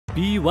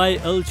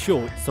PYL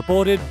show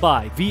supported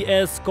by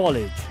VS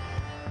College.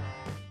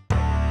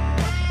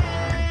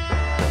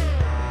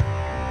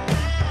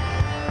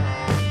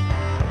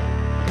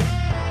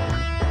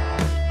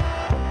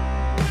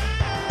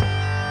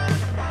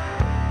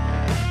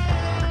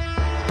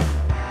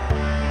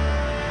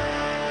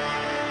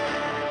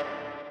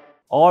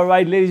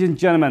 Alright, ladies and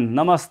gentlemen,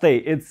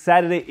 namaste. It's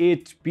Saturday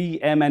 8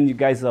 p.m. and you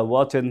guys are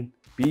watching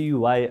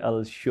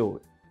PYL show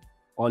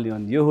only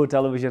on Yoho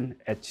television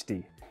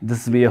HD.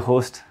 This is me, your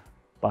host,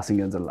 Pasang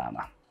Yonzon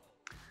Lama.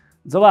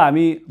 जब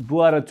हामी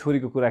बुवा र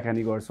छोरीको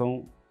कुराकानी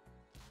गर्छौं,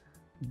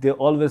 there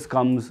always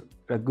comes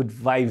a good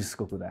vibes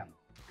को कुरा.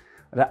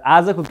 र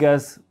आजको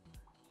गेस्ट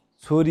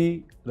छोरी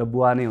र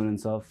बुवा नै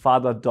हुनुहुन्छ,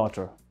 father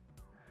daughter.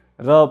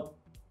 र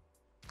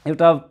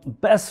एउटा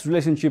बेस्ट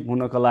रिलेशनशिप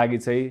हुनको लागि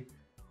चाहिँ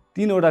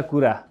तीनवटा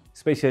कुरा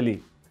स्पेशली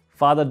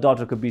फादर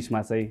डटरको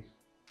बीचमा चाहिँ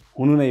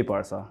हुनु नै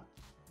पर्छ.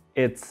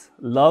 It's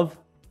love,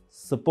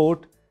 support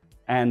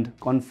and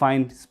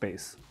confined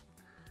space.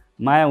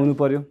 माया हुनु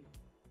पर्यो,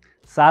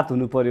 साथ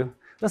हुनु पर्यो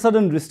र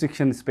सडन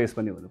रिस्ट्रिक्सन स्पेस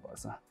पनि हुनु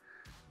पर्छ.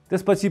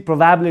 त्यसपछि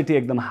प्रोबेबिलिटी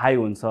एकदम हाई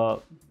हुन्छ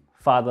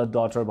फादर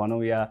डटर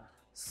भनौँ या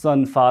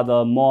सन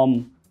फादर,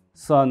 मम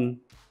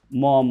सन,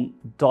 मम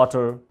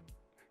डटर,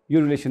 यो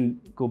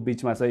रिलेसनको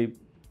बीचमा चाहिँ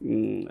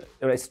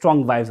एउटा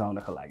स्ट्रङ भाइब्स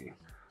आउनको लागि.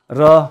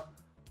 र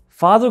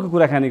फादरको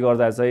कुराकानी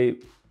गर्दा चाहिँ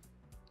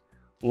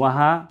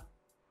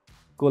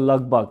उहाँको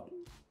लगभग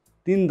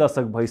 3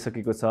 दशक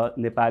भइसकेको छ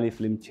नेपाली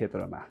फिल्म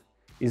क्षेत्रमा.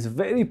 Is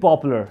very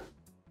popular.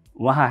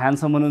 उहाँ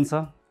ह्यान्डसम हुनुहुन्छ,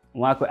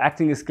 उहाँको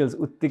एक्टिङ स्किल्स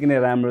उत्तिकै नै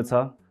राम्रो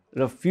छ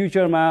र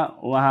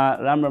फ्युचरमा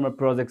उहाँ राम्रो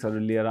प्रोजेक्ट्सहरू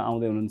लिएर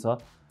आउँदै हुनुहुन्छ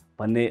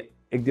भन्ने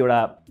एक दुईवटा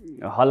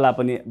हल्ला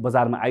पनि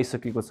बजारमा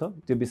आइसकेको छ.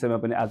 त्यो विषयमा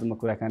पनि आज म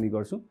कुराकानी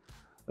गर्छु.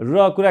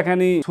 र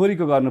कुराकानी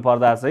छोरीको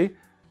गर्नुपर्दा चाहिँ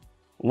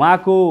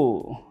उहाँको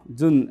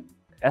जुन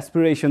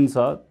एस्पिरेसन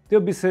छ त्यो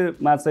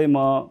विषयमा चाहिँ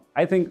म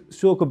आई थिंक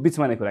शोको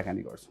बीचमा नै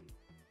कुराकानी गर्छु.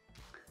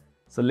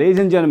 So ladies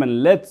and gentlemen,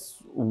 let's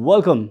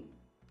welcome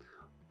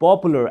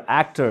popular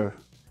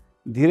actor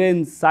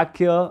Dhiren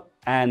Shakya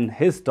and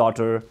his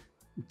daughter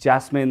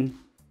Jasmin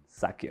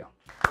Shakya.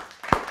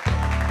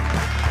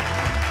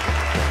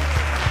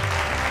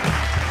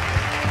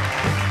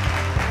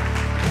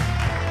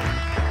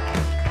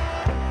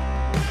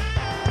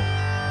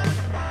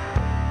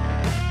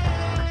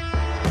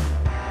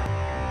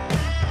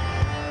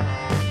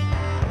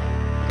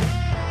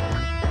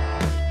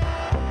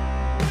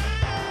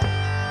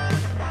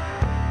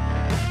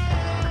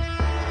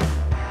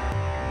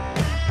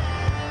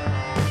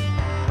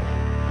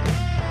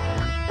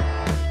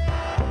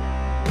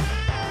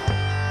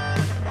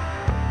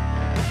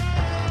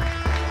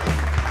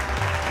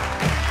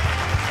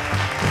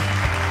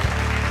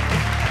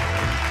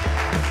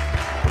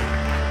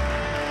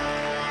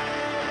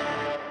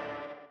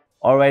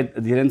 All right,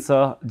 Dhiren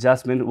sir,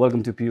 Jasmin,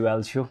 welcome to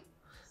PYL show.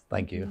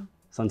 Thank you.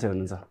 Sanjay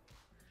हुनुहुन्छ?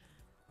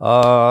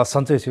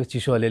 सन्चै छु,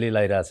 चिसो अलिअलि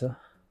लागिरहेछ.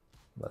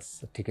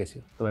 बस ठिकै छु.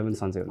 तपाईँ पनि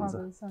सन्चै हुनुहुन्छ?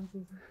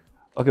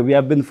 Okay, we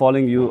have been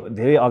following you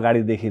धेरै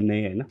अगाडिदेखि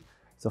नै हैन.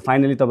 So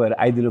finally तपाईहरु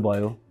आइदिनु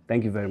भयो.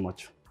 Thank you very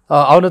much.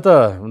 आउन त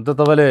हुन त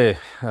तपाईले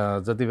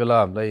जति बेला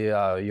हामीलाई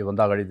यो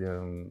भन्दा अगाडि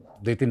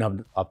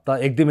 2-3 हप्ता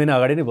 1-2 महिना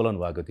अगाडि नै बोलाउनु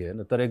भएको थियो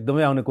हैन. तर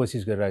एकदमै आउने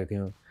कोसिस गरिरहेको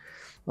थियौ.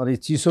 अनि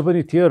चिसो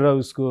पनि थियो र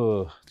उसको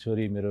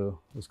छोरी मेरो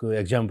उसको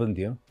एक्जाम पनि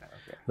थियो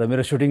र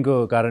मेरो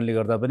सुटिङको कारणले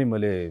गर्दा पनि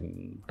मैले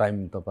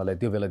टाइम तपाईलाई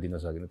त्यो बेला दिन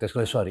सकिनँ.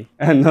 त्यसको sorry.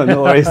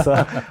 No worries sir.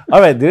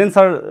 Alright, Dhiren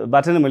sir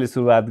बाट नै मैले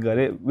सुरुवात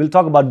गरे. We'll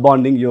talk about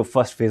bonding यो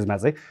फर्स्ट फेजमा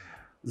चाहिँ.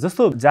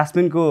 जस्तो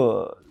जास्मिनको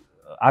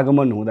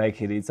आगमन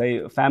हुँदाखेरि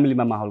चाहिँ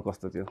फ्यामिलीमा माहौल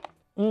कस्तो थियो?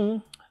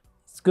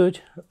 It's good.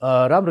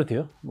 राम्रो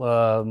थियो.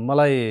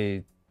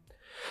 मलाई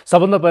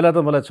सबभन्दा पहिला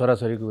त मलाई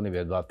छोराछोरीको कुनै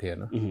भेदभाव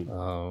थिएन.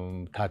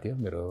 थाहा थियो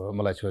मेरो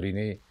मलाई छोरी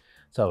नै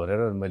छ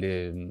भनेर. मैले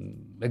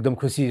एकदम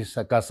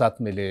खुसीका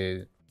साथ मैले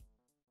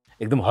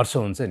एकदम हर्ष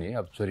हुन्छ नि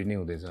अब छोरी नै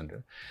हुँदैछ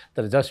भनेर.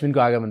 तर जस्मिनको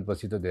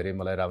आगमनपछि त धेरै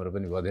मलाई राम्रो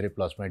पनि भयो, धेरै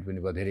प्लस पोइन्ट पनि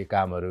भयो, धेरै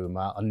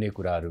कामहरूमा, अन्य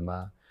कुराहरूमा,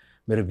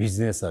 मेरो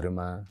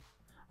बिजनेसहरूमा.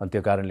 अनि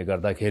त्यो कारणले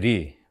गर्दाखेरि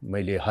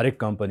मैले हरेक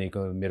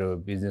कम्पनीको, मेरो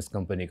बिजनेस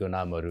कम्पनीको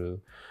नामहरू,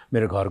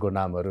 मेरो घरको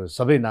नामहरू,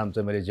 सबै नाम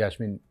चाहिँ मैले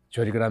जास्मिन,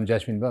 छोरीको नाम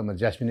जास्मिन भयो, म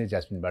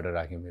जास्मिनबाट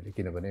राखेँ मैले.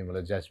 किनभने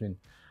मलाई जास्मिन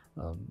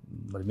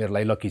मेरो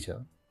लागि लकी छ.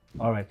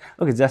 अलराइट.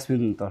 ओके,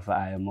 जास्मिन तर्फ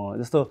आएँ म.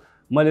 जस्तो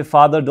मैले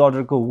फादर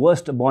डटरको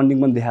वर्स्ट बन्डिङ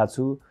पनि देखाएको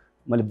छु,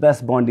 मैले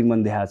बेस्ट बन्डिङ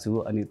पनि देखाएको छु.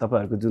 अनि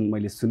तपाईहरुको जुन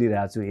मैले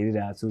सुनिरहेको छु,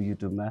 हेरिरहेको छु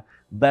युट्युबमा,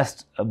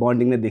 बेस्ट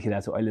बन्डिङ नै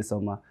देखिरहेको छु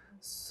अहिलेसम्म.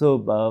 सो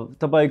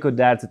तपाईको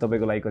ड्याड चाहिँ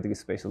तपाईको लागि कतिको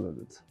स्पेशल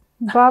हुनुहुन्छ?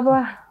 बाबा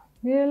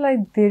मेरो लागि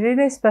धेरै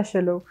नै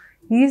स्पेशल हो.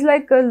 He is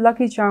like a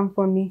lucky charm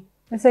for me.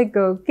 It's like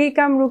केही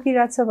काम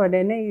रोकिरहेको छ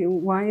भने नै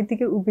उहाँ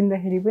यतिकै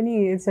उभिँदाखेरि पनि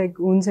इट्स लाइक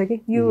हुन्छ कि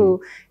यो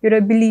एउटा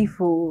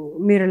बिलिफ हो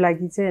मेरो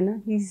लागि चाहिँ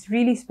हैन. He is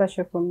really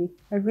special for me.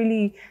 A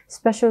really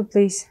special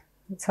place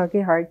छ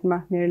कि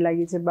हार्टमा मेरो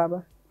लागि चाहिँ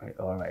बाबा.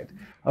 अलराइट.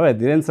 अलराइट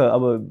धिरेन सर,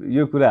 अब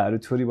यो कुराहरू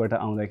छोरीबाट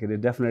आउँदाखेरि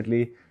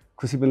डेफिनेटली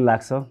खुसी पनि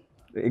लाग्छ,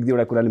 एक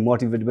दुईवटा कुराले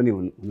मोटिभेट पनि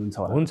हुनुहुन्छ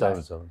होला. हुन्छ.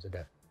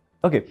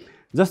 ओके,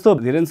 जस्तो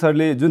धिरेन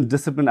सरले जुन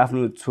डिसिप्लिन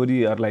आफ्नो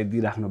छोरीहरूलाई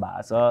दिइराख्नु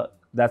भएको छ,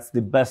 that's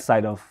the best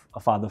side of a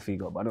father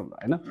figure भनौँ न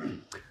होइन।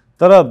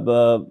 तर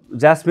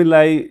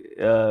ज्यास्मिनलाई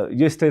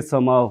यो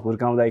स्टेजसम्म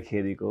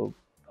हुर्काउँदाखेरिको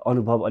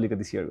अनुभव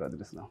अलिकति सेयर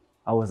गरिदिनुहोस् न।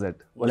 How was it?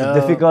 Was it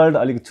difficult?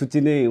 अलिक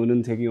छुच्ची नै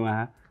हुनुहुन्थ्यो कि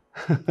उहाँ?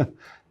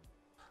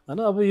 होइन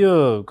अब यो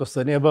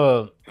कस्तो नि अब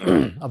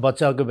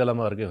बच्चाको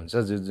बेलामा अर्कै हुन्छ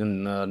जुन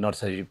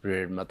नर्सरी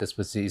पिरियडमा,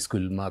 त्यसपछि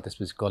स्कुलमा,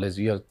 त्यसपछि कलेज,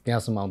 यो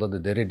त्यहाँसम्म आउँदा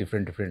त धेरै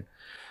डिफ्रेन्ट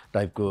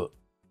टाइपको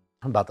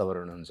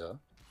वातावरण हुन्छ।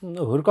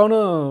 हुर्काउन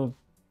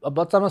अब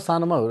बच्चामा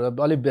सानोमा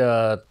अलिक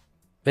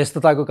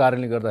व्यस्तताको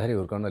कारणले गर्दाखेरि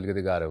हुर्काउन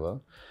अलिकति गाह्रो भयो।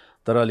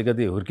 तर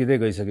अलिकति हुर्किँदै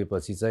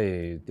गइसकेपछि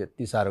चाहिँ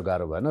त्यति साह्रो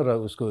गाह्रो भएन र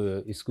उसको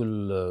स्कुल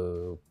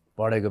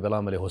पढेको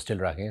बेलामा मैले होस्टेल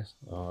राखेँ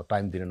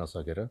टाइम दिन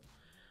नसकेर।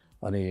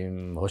 अनि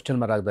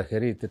होस्टेलमा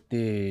राख्दाखेरि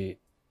त्यति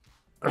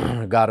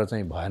गाह्रो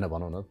चाहिँ भएन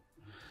भनौँ न,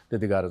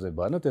 त्यति गाह्रो चाहिँ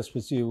भएन।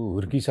 त्यसपछि ऊ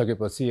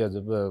हुर्किसकेपछि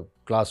जब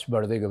क्लास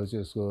बढ्दै गएपछि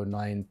उसको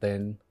 9,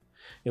 10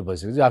 यो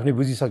भइसकेपछि आफ्नै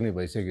बुझिसक्ने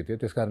भइसकेको थियो,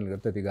 त्यस कारणले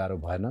गर्दा त्यति गाह्रो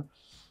भएन।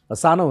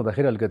 सानो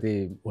हुँदाखेरि अलिकति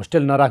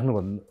होस्टेल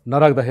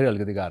नराख्दाखेरि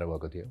अलिकति गाह्रो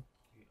भएको थियो,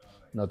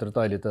 नत्र त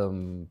अहिले त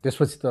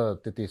त्यसपछि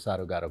त त्यति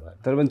साह्रो गाह्रो भएन।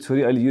 तर पनि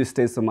छोरी अहिले यो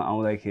स्टेजसम्म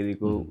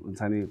आउँदाखेरिको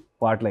हुन्छ नि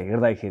पार्टलाई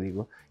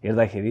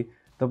हेर्दाखेरि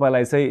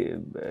तपाईँलाई चाहिँ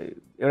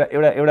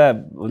एउटा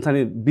हुन्छ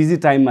नि बिजी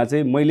टाइममा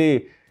चाहिँ मैले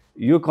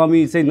यो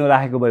कमी चाहिँ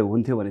नराखेको भए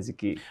हुन्थ्यो भने चाहिँ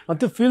के?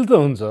 त्यो फिल त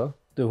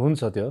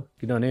हुन्छ त्यो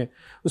किनभने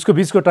उसको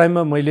बिचको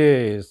टाइममा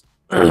मैले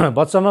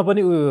बच्चामा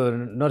पनि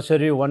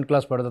नर्सरी 1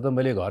 क्लास पढ्दा त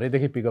मैले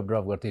घरैदेखि पिकअप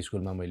ड्रप गर्थेँ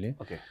स्कुलमा मैले।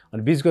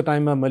 अनि बिचको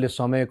टाइममा मैले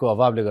समयको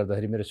अभावले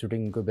गर्दाखेरि मेरो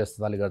सुटिङको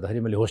व्यस्तताले गर्दाखेरि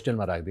मैले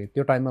होस्टेलमा राख्दिएँ।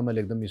 त्यो टाइममा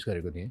मैले एकदम मिस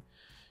गरेको थिएँ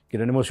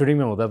किनभने म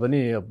सुटिङमा हुँदा पनि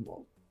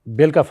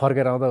बेलुका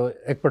फर्केर आउँदा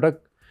एकपटक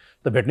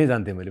त भेट्नै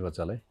जान्थेँ मैले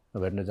बच्चालाई,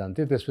 भेट्न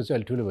जान्थेँ। त्यसपछि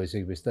अलि ठुलो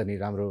भइसकेपछि त अनि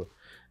राम्रो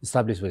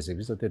इस्टाब्लिस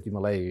भइसकेपछि त त्यति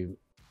मलाई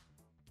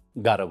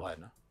गाह्रो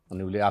भएन।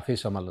 अनि उसले आफै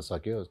सम्हाल्न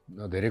सक्यो,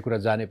 धेरै कुरा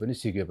जाने पनि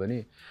सिक्यो पनि,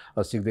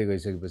 सिक्दै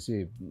गइसकेपछि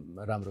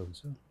राम्रो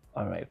हुन्छ।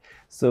 अलराइट।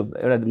 सो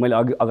एउटा मैले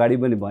अगाडि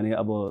पनि भने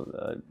अब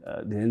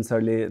धीरेन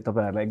सरले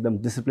तपाईँहरूलाई एकदम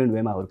डिसिप्लिन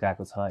वेमा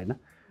हुर्काएको छ होइन।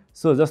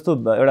 सो जस्तो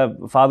एउटा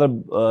फादर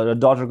र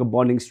डटरको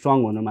बन्डिङ स्ट्रङ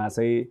हुनुमा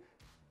चाहिँ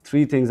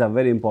 3 things are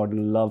very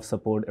important. Love,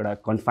 support, एउटा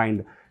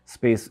कन्फाइन्ड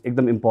स्पेस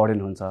एकदम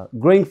इम्पोर्टेन्ट हुन्छ।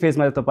 ग्रोइङ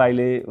फेजमा चाहिँ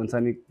तपाईँले हुन्छ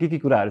नि के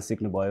कुराहरू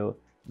सिक्नुभयो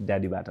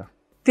ड्याडीबाट?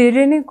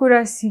 धेरै नै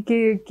कुरा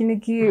सिकेँ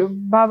किनकि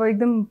बाबा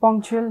एकदम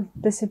पङ्क्चुअल,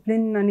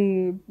 डिसिप्लिन अनि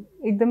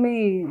एकदमै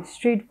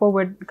स्ट्रेट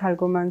फरवर्ड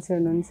खालको मान्छे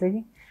हुनुहुन्छ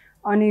कि।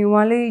 अनि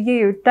उहाँले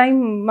यही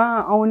टाइममा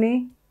आउने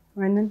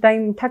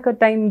होइन, ठ्याक्क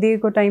टाइम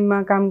दिएको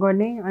टाइममा काम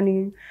गर्ने अनि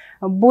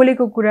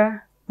बोलेको कुरा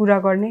पुरा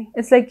गर्ने।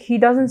 It's like he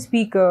doesn't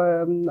speak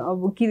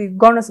अब कि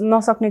गर्न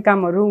नसक्ने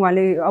कामहरू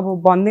उहाँले अब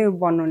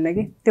भन्नुहुन्न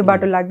कि त्यो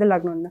बाटो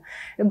लाग्नुहुन्न।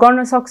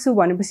 गर्न सक्छु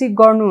भनेपछि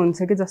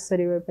गर्नुहुन्छ कि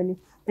जसरी भए पनि।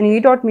 अनि हि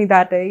टट मी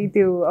द्याट है,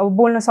 त्यो अब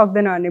बोल्न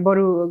सक्दैन भने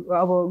बरु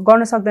अब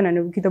गर्न सक्दैन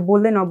भने कि त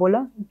बोल्दै नबोल,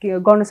 कि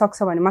गर्न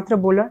सक्छ भने मात्र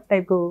बोल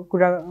टाइपको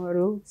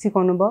कुराहरू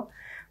सिकाउनु भयो।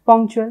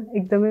 पङ्क्चुअल,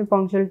 एकदमै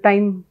पङ्क्चुअल,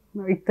 टाइम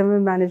एकदमै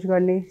म्यानेज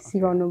गर्ने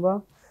सिकाउनु भयो।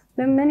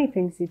 मेनी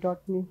थिङ्स हि टट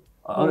मी।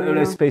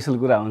 एउटा स्पेसल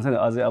कुरा हुन्छ नि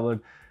अझै अब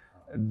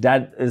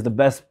that is the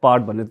best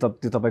part भन्ने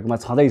त्यो तपाईँकोमा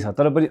छँदैछ,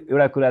 तर पनि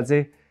एउटा कुरा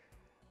चाहिँ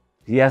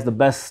he has the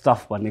best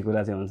stuff भन्ने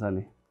कुरा चाहिँ हुन्छ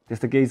नि,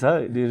 त्यस्तो केही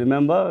छ? डु यु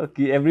रिमेम्बर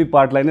कि एभ्री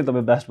पार्टलाई नै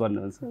तपाईँ बेस्ट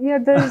भन्नुहुन्छ? या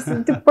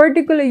त्यो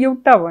पर्टिकुलर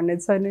एउटा भन्ने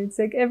छैन, इट्स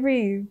लाइक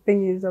एभ्रिथिङ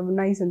इज अब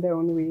nice in their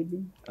own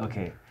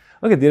way.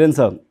 Okay Dhiren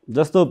sir,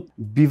 जस्तो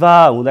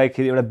विवाह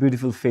हुँदाखेरि एउटा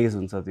ब्युटिफुल फेज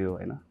हुन्छ त्यो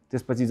होइन,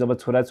 त्यसपछि जब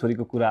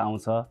छोराछोरीको कुरा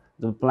आउँछ,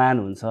 जब प्लान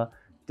हुन्छ,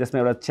 त्यसमा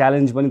एउटा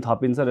च्यालेन्ज पनि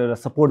थपिन्छ र एउटा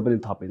सपोर्ट पनि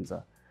थपिन्छ।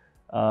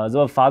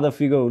 जब फादर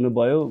फिगर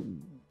हुनुभयो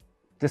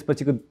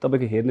त्यसपछिको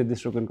तपाईँको हेर्ने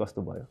दृष्टिकोण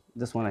कस्तो भयो?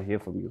 Just one here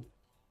from you.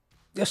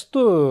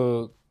 यस्तो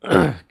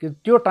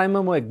त्यो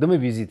टाइममा म एकदमै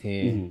बिजी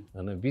थिएँ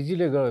होइन,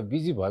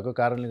 बिजी भएको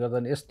कारणले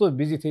गर्दा यस्तो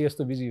बिजी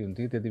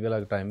हुन्थेँ त्यति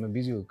बेलाको टाइममा।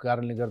 बिजी भएको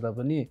कारणले गर्दा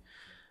पनि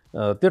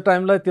त्यो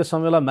टाइमलाई, त्यो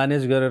समयलाई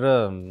म्यानेज गरेर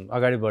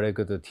अगाडि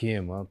बढेको त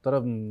थिएँ म। तर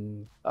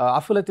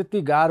आफूलाई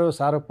त्यति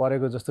साह्रो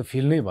परेको जस्तो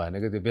फिल नै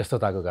भएन कि त्यो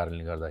व्यस्तताको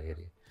कारणले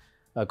गर्दाखेरि।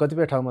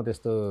 कतिपय ठाउँमा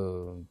त्यस्तो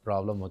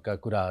प्रब्लमका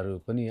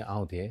कुराहरू पनि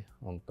आउँथे,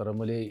 तर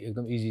मैले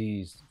एकदम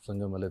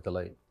इजीसँग मैले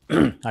त्यसलाई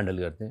ह्यान्डल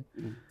गर्थेँ।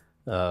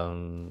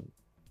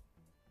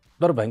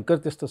 तर भयङ्कर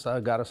त्यस्तो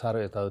साह्रो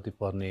यताउति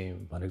पर्ने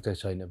भनेको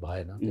चाहिँ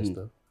भएन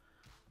त्यस्तो।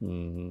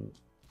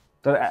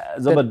 तर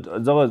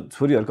जब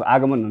छोरीहरूको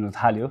आगमन हुन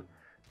थाल्यो,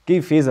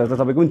 केही फेजहरू त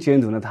तपाईँको पनि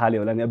चेन्ज हुन थाल्यो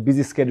होला नि। अब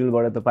बिजी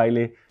स्केड्युलबाट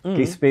तपाईँले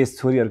केही स्पेस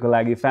छोरीहरूको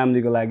लागि,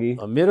 फ्यामिलीको लागि?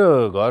 मेरो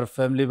घर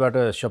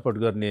फ्यामिलीबाट सपोर्ट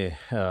गर्ने,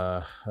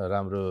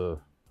 राम्रो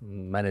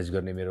म्यानेज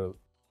गर्ने मेरो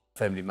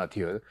फ्यामिलीमा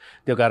थियो।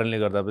 त्यो कारणले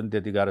गर्दा पनि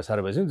त्यति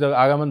साह्रो भइसक्यो। जब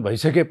आगमन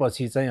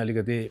भइसकेपछि चाहिँ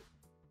अलिकति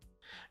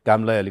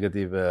कामलाई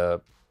अलिकति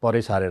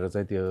परै सारेर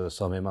चाहिँ त्यो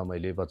समयमा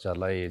मैले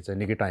बच्चालाई चाहिँ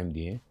निकै टाइम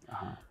दिएँ।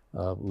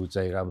 ऊ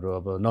चाहिँ राम्रो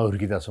अब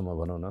नहुर्किँदासम्म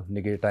भनौँ न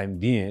निकै टाइम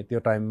दिएँ। त्यो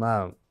टाइममा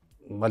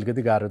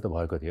अलिकति गाह्रो त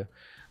भएको थियो,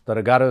 तर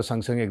गाह्रो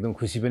सँगसँगै एकदम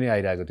खुसी पनि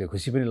आइरहेको थियो,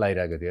 खुसी पनि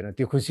लागिरहेको थियो होइन।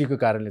 त्यो खुसीको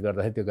कारणले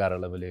गर्दाखेरि त्यो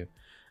गाह्रोलाई मैले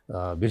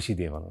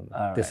बिर्सिदिएँ भनौँ न,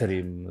 त्यसरी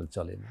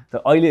चलेन।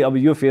 त अहिले अब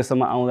यो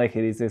फेजसम्म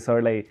आउँदाखेरि चाहिँ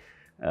सरलाई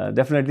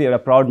डेफिनेटली एउटा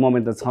प्राउड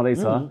मोमेन्ट त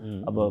छँदैछ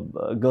अब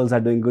गर्ल्स आर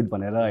डुइङ गुड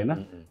भनेर होइन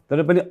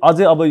तर पनि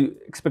अझै अब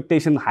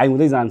एक्सपेक्टेसन हाई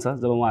हुँदै जान्छ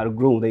जब उहाँहरू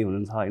ग्रो हुँदै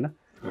हुनुहुन्छ होइन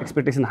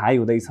एक्सपेक्टेसन हाई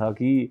हुँदैछ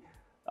कि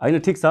होइन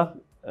ठिक छ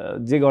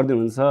जे गर्दै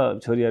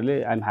हुनुहुन्छ छोरीहरूले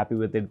आइएम ह्याप्पी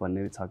विथ इट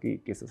भन्ने छ कि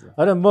के छ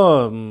होइन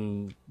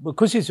म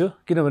खुसी छु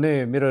किनभने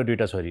मेरो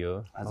 2टा छोरी हो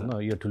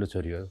होइन यो ठुलो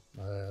छोरी हो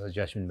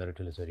ज्यास्मिन मेरो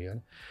ठुलो छोरी हो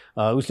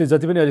होइन उसले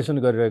जति पनि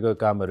अहिलेसम्म गरिरहेको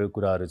कामहरू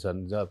कुराहरू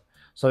छन्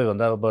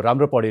सबैभन्दा अब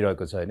राम्रो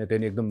पढिरहेको छ होइन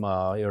त्यहाँदेखि एकदम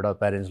एउटा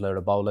प्यारेन्ट्सलाई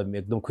एउटा बाउलाई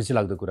एकदम खुसी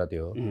लाग्दो कुरा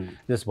त्यो हो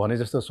जस भने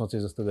जस्तो सोचे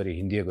जस्तो गरी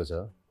हिँडिएको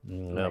छ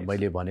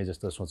मैले भने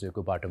जस्तो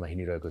सोचेको बाटोमा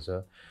हिँडिरहेको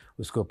छ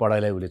उसको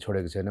पढाइलाई उसले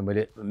छोडेको छैन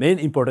मैले मेन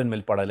इम्पोर्टेन्ट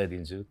मैले पढाइलाई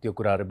दिन्छु त्यो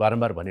कुराहरू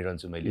बारम्बार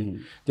भनिरहन्छु मैले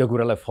त्यो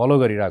कुरालाई फलो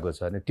गरिरहेको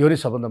छ अनि त्यो नै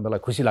सबभन्दा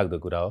मलाई खुसी लाग्दो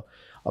कुरा हो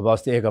अब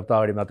अस्ति 1 हप्ता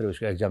अगाडि मात्रै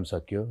उसको एक्जाम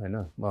सकियो होइन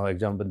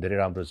एक्जाम पनि धेरै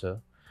राम्रो छ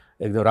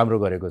एकदम राम्रो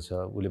गरेको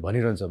छ उसले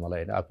भनिरहन्छ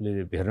मलाई होइन आफूले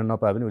हेर्न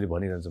नपाए पनि उसले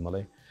भनिरहन्छ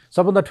मलाई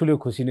सबभन्दा ठुलो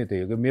खुसी नै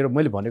त्यही हो मेरो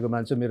मैले भनेको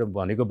मान्छे मेरो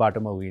भनेको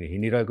बाटोमा ऊ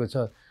हिँडिरहेको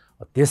छ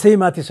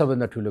त्यसैमाथि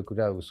सबभन्दा ठुलो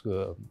कुरा उसको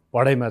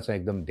पढाइमा चाहिँ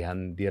एकदम ध्यान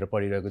दिएर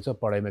पढिरहेको छ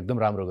पढाइमा एकदम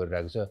राम्रो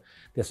गरिरहेको छ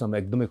त्यसमा म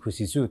एकदमै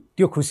खुसी छु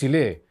त्यो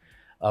खुसीले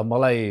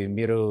मलाई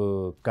मेरो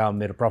काम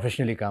मेरो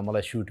प्रोफेसनली काम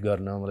मलाई सुट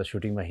गर्न मलाई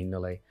सुटिङमा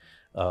हिँड्नलाई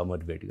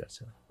मोटिभेट गर्छ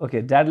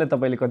ओके ड्याडले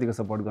तपाईँले कतिको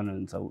सपोर्ट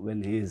गर्नुहुन्छ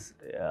when he is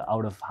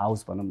out of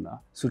house भनौँ न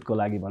सुटको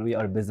लागि भनौँ या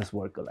अरू बिजनेस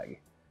वर्कको लागि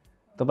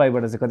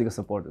तपाईँबाट चाहिँ कतिको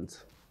सपोर्ट हुन्छ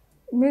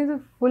मेरो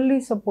फुल्ली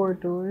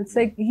सपोर्ट हो इट्स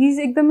लाइक हिज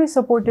एकदमै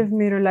सपोर्टिभ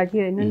मेरो लागि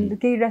होइन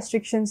केही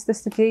रेस्ट्रिक्सन्स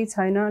त्यस्तो केही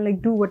छैन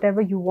like do what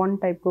ever you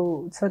want टाइपको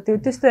छ त्यो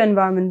त्यस्तो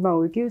इन्भाइरोमेन्टमा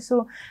हो कि so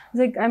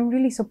like I am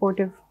really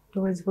supportive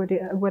towards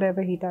what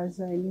ever he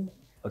does अहिले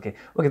ओके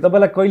ओके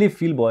तपाईँलाई कहिले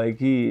फिल भयो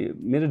कि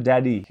मेरो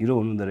ड्याडी हिरो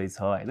हुनुहुँदो रहेछ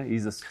होइन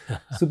is a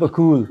super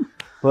Kul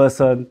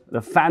person र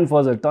फ्यान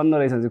फलोवर टन्न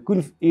रहेछ कुन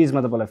एजमा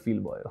तपाईँलाई फिल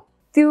भयो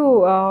त्यो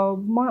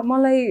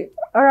मलाई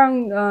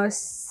अराउन्ड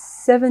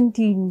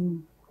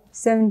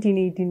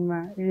 17-18 मा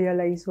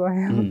रियलाइज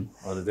भयो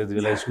त्यति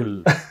बेला स्कुल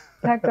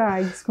ठ्याक्क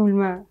हाई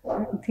स्कुलमा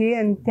थिएँ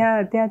अनि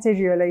त्यहाँ चाहिँ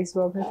रियलाइज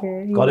भएको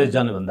थिएँ कलेज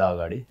जानुभन्दा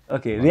अगाडि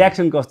ओके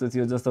रियाक्सन कस्तो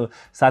थियो जस्तो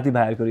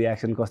साथीभाइहरूको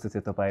रियाक्सन कस्तो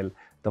थियो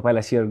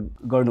तपाईँलाई सेयर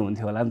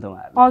गर्नुहुन्थ्यो होला नि त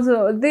उहाँहरू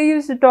हजुर they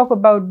use to talk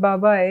about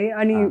बाबा है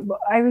अनि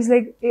आई वाज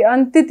लाइक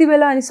अनि त्यति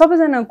बेला अनि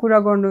सबैजना कुरा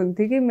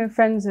गर्नुहुन्थ्यो कि मेरो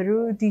फ्रेन्ड्सहरू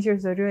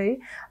टिचर्सहरू है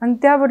अनि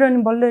त्यहाँबाट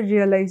अनि बल्ल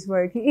रियलाइज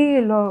भयो कि ए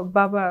ल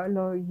बाबा ल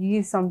हि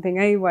इज समथिङ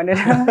है भनेर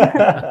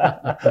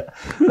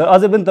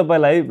अझै पनि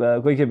तपाईँलाई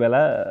कोही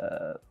बेला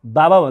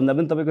बाबा भन्दा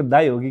पनि तपाईँको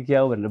दाइ हो कि क्या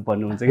हो भनेर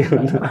भन्नुहुन्छ कि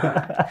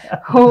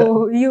हो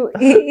यो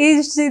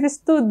एज चाहिँ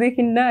त्यस्तो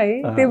देखिन्न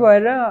है त्यही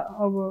भएर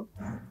अब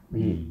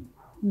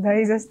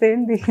दाइ जस्तै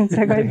पनि देखिन्छ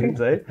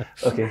है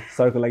ओके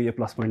सरको लागि यो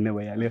प्लस पोइन्ट नै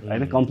भइहाल्यो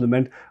होइन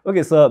कम्प्लिमेन्ट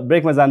ओके सर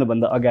ब्रेकमा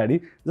जानुभन्दा अगाडि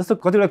जस्तो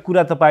कतिवटा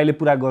कुरा तपाईँले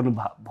पुरा गर्नु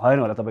भएन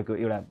होला तपाईँको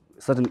एउटा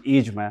सर्टन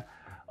एजमा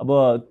अब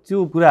त्यो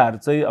कुराहरू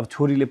चाहिँ अब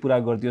छोरीले पुरा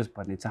गरिदियोस्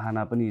भन्ने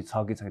चाहना पनि छ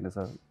कि छैन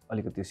सर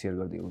अलिकति सेयर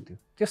गरिदिनु हुन्थ्यो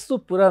त्यस्तो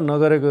पुरा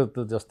नगरेको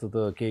त जस्तो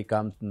त केही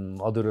काम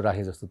अधुरो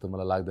राखे जस्तो त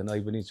मलाई लाग्दैन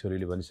अहिले पनि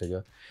छोरीले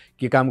भनिसक्यो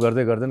के काम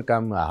गर्दै गर्दैन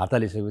काम हात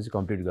हालिसकेपछि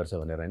कम्प्लिट गर्छ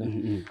भनेर होइन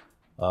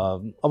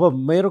अब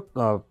मेरो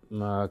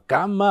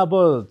काममा अब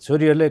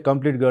छोरीहरूले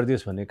कम्प्लिट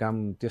गरिदियोस् भन्ने काम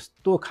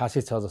त्यस्तो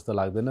खासै छ जस्तो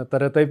लाग्दैन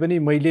तर तैपनि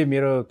मैले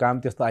मेरो काम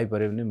त्यस्तो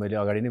आइपऱ्यो भने मैले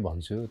अगाडि नै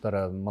भन्छु तर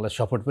मलाई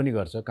सपोर्ट पनि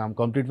गर्छ काम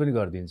कम्प्लिट पनि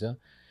गरिदिन्छ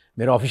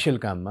मेरो अफिसियल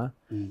काममा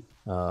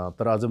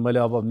तर अझ मैले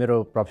अब मेरो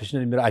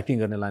प्रोफेसनली मेरो एक्टिङ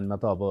गर्ने लाइनमा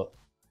त अब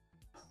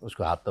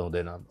उसको हात त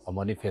हुँदैन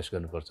म नै फेस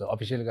गर्नुपर्छ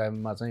अफिसियल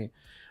काममा चाहिँ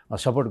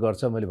सपोर्ट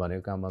गर्छ मैले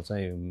भनेको काममा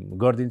चाहिँ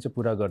गरिदिन्छ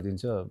पुरा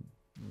गरिदिन्छ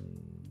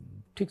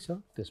ठिक छ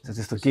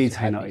त्यस्तो केही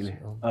छैन अहिले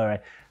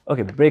अलराइट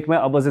ओके ब्रेकमा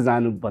अब चाहिँ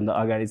जानुभन्दा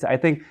अगाडि चाहिँ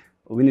I think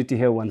we need to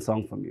hear one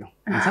song from you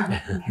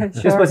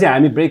त्यसपछि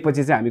हामी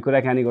ब्रेकपछि चाहिँ हामी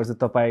कुराकानी गर्छौँ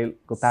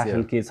तपाईँको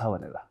प्यासन के छ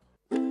भनेर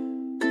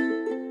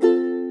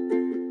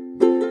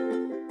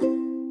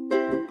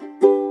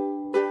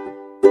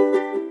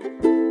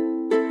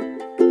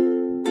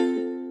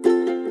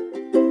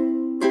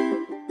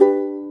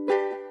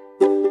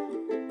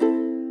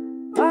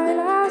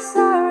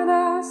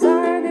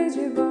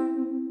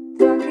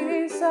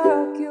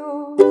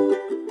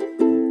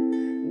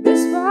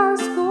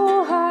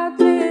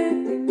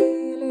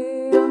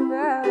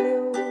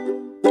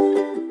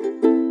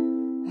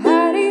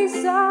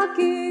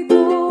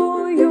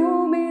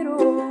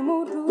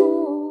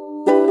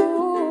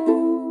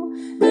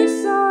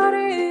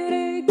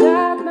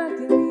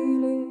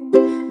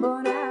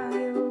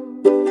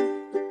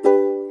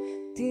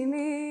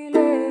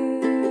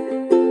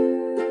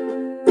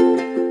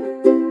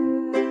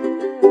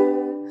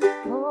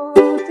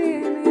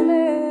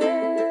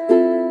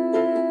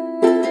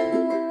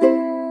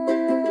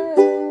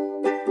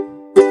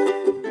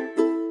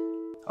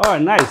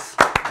नाइस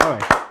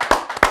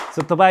अलराइट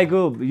सो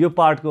तपाईँको यो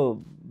पार्टको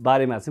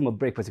बारेमा चाहिँ म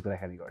ब्रेकपछि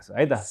कुराकानी गर्छु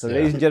है त so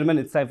ladies and gentlemen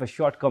it's time for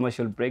short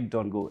commercial brake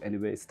don't go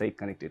anyway stay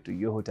connected to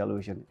Yoho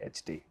television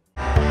HD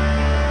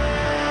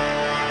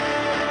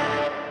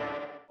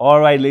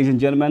Alright, ladies and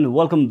gentlemen,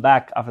 welcome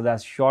back after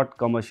that short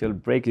commercial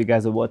break. You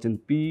guys are watching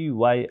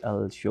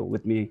PYL show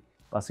with me,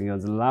 Pasang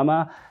Yonzon Lama,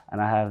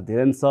 and I have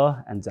Dhiren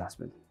Shakya and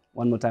Jasmin.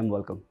 One more time,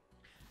 welcome.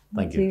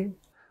 Thank you.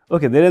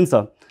 Okay धेरै छ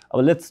अब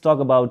let's talk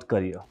about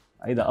career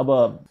है त अब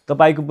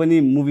तपाईको पनि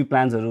movie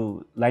प्लान्सहरु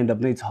lined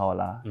up नै छ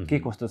होला के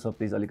कस्तो छ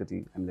प्लिज अलिकति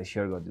हामीलाई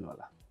शेयर गरिदिनु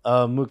होला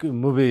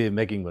मुभी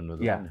मेकिङ भन्नु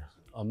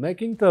त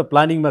मेकिङ त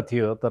प्लानिङमा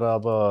थियो तर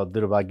अब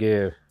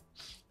दुर्भाग्य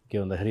के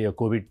भन्दाखेरि यो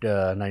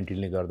कोभिड-19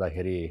 ले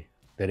गर्दाखेरि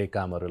धेरै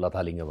कामहरु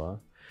लथालिङ्ग भयो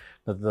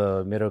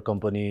त मेरो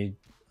company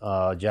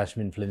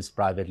Jasmine films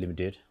private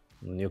limited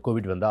यो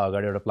कोभिड भन्दा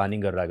अगाडि एउटा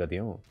प्लानिङ गरिरहेका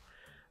थियौं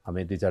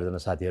हामी 2-4 जना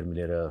साथीहरु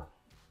मिलेर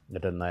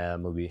एउटा नयाँ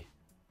मुभी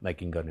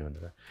मेकिङ गर्ने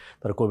भनेर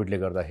तर कोभिडले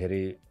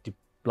गर्दाखेरि ती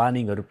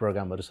प्लानिङहरु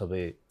प्रोग्रामहरु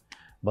सबै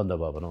बन्द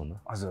भयो भनौं न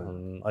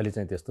अहिले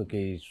चाहिँ त्यस्तो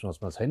केही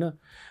सोचमा छैन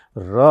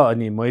र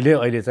अनि मैले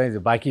अहिले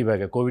चाहिँ बाँकी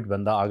भएका कोभिड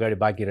भन्दा अगाडि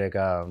बाँकी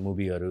रहेका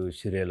मुभीहरु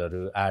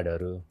सिरियलहरु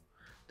एडहरु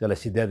त्यसलाई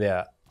सिध्यादै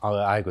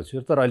आएको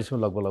छु तर अहिलेसम्म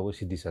लगभग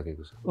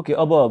सिद्धिसकेको छ ओके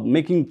अब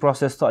मेकिङ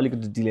प्रोसेस त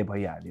अलिकति डिले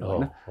भइहाल्यो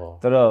हैन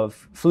तर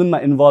फिल्ममा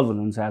इन्भल्भ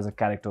हुनुहुन्छ एज अ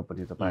क्यारेक्टर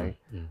पनि तपाई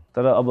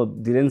तर अब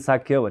धीरेन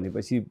शाक्य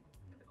भनेपछि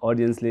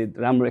ऑडियन्सले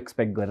राम्रो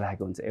एक्सपेक्ट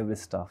गरिरहेको हुन्छ एभ्री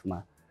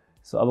स्टफमा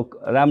सो अब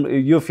राम्रो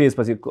यो फेज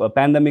पछि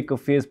पेन्डेमिकको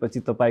फेज पछि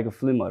तपाईको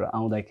फिल्महरु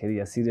आउँदाखेरि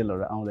या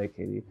सिरियलहरु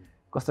आउँदाखेरि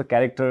कस्तो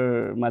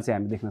क्यारेक्टरमा चाहिँ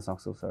हामी देख्न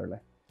सक्छौं सरलाई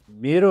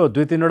मेरो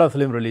 2-3 वटा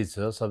फिल्म रिलिज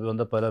छ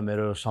सबैभन्दा पहिला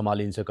मेरो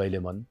सम्हालिन्छ कहिले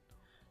मन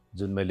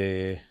जुन मैले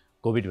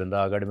कोभिड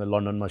भन्दा अगाडि मैले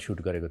लन्डनमा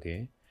शूट गरेको थिएँ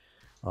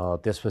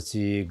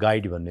त्यसपछि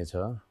गाइड भन्ने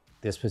छ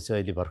त्यसपछि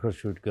अहिले भर्खर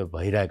शूट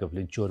भइरहेको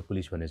फिल्म चोर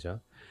पुलिस भन्ने छ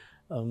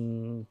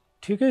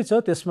ठिकै छ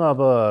त्यसमा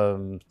अब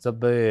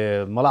सबै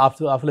मलाई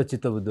आफूलाई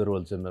चित्तबुद्ध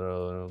रोल छ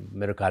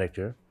मेरो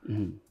क्यारेक्टर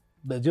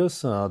जस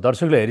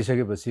दर्शकले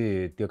हेरिसकेपछि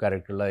त्यो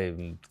क्यारेक्टरलाई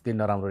त्यति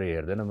नराम्रो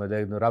हेर्दैन मैले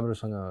एकदम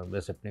राम्रोसँग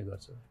एक्सेप्ट नै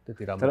गर्छ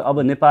त्यति राम्रो तर अब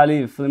नेपाली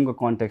फिल्मको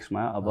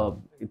कन्टेक्स्टमा अब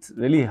इट्स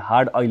रियली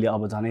हार्ड अहिले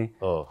अब झनै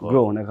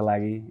ग्रो हुनको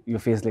लागि यो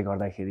फेजले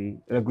गर्दाखेरि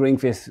एउटा ग्रोइङ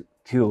फेज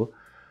थियो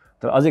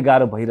तर अझै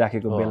गाह्रो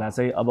भइराखेको बेला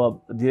चाहिँ अब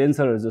धीरेन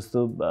सरहरु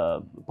जस्तो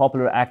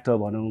पपुलर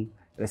एक्टर भनौं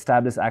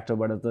एस्टाब्लिश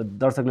एक्टरबाट त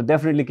दर्शकले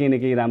डेफिनेटली केही न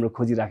केही राम्रो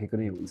खोजिराखेको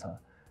नै हुन्छ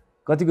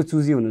कतिको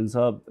चुजी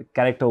हुनुहुन्छ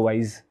क्यारेक्टर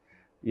वाइज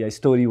या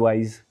स्टोरी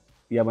वाइज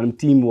या भनौं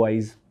टिम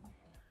वाइज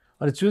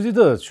अनि चुजी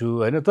त छु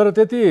हैन तर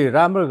त्यति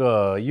राम्रो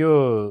यो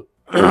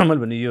मैले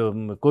भने यो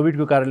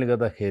कोभिडको कारणले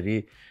गर्दाखेरि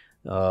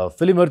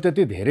फिल्महरु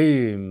त्यति धेरै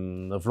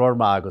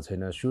फ्लोरमा आएको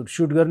छैन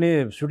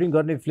सुटिङ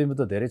गर्ने फिल्म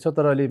त धेरै छ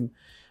तर अलि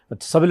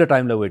सबैले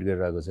टाइमलाई वेट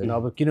गरिरहेको छैन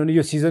अब किनभने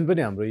यो सिजन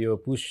पनि हाम्रो यो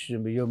पुष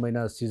यो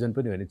महिना सिजन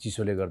पनि होइन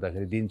चिसोले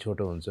गर्दाखेरि दिन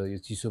छोटो हुन्छ यो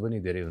चिसो पनि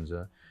धेरै हुन्छ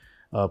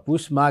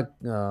पुष माघ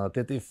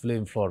त्यति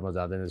फिल्म फ्लोरमा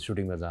जाँदैन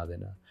सुटिङमा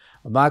जाँदैन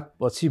माघ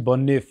पछि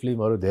बन्ने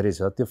फिल्महरु धेरै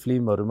छ त्यो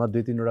फिल्महरुमा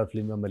 2-3 वटा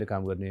फिल्ममा मैले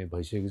काम गर्ने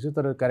भइसकेको छु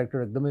तर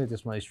क्यारेक्टर एकदमै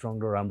त्यसमा स्ट्रङ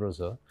र राम्रो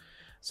छ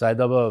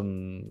सायद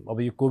अब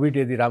यो कोभिड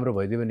यदि राम्रो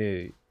भइदियो भने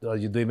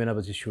अझै 2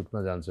 महिनापछि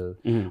सुटमा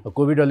जान्छ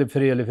कोभिडले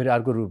फेरि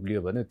अर्को रूप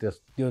लियो भने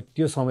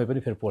त्यो समय पनि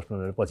फेरि पोस्टपोन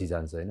भएर पछि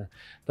जान्छ हैन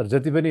तर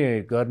जति पनि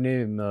गर्ने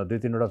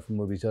 2-3 वटा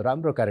मुभी छ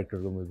राम्रो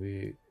क्यारेक्टरको मुभी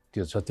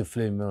त्यो छ त्यो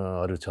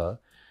फिल्महरु छ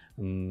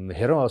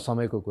हेरौँ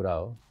समयको कुरा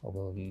हो अब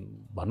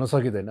भन्न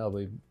सकिदैन अब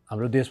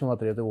हाम्रो देशमा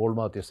मात्र होइन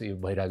वर्ल्डमा त्यसै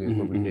भइरहेको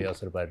कोभिडले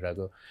असर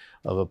पारिरहेको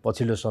अब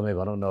पछिल्लो समय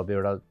भनौं न अब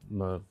एउटा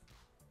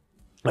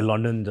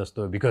लन्डन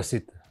जस्तो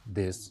विकसित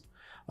देश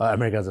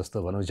अमेरिका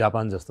जस्तो भनौं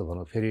जापान जस्तो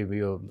भनौं फेरि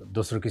यो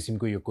दोस्रो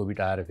किसिमको यो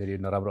कोभिड आएर फेरि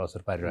नराम्रो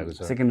असर पारिरहेको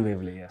छ सेकेन्ड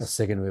वेभले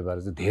सेकेन्ड वेभ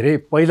आएर धेरै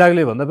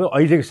पहिलाले भन्दा पनि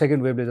अहिलेको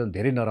सेकेन्ड वेभले चाहिँ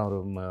धेरै नराम्रो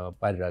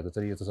पारिरहेको छ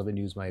यो त सबै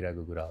न्युजमा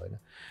आइरहेको कुरा होइन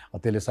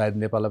त्यसले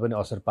सायद नेपाललाई पनि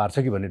असर पार्छ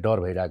कि भन्ने डर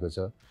भइरहेको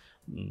छ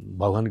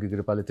भगवानको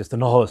कृपाले त्यस्तो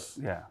नहोस्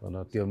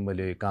भन्न त्यो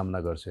मैले कामना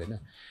गर्छु हैन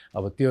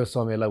अब त्यो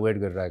समयलाई वेट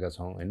गरिरहेका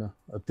छौं हैन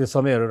त्यो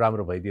समयहरु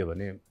राम्रो भइदियो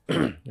भने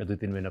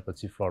 2-3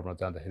 महिनापछि फ्लोरमा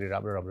जाँदाखेरि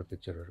राम्रो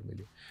पिक्चरहरु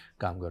मैले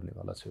काम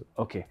गर्नेवाला छु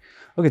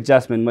ओके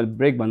जास्मिन मैले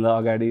ब्रेक भन्दा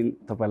अगाडि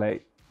तपाईलाई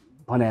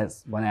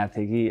भनेको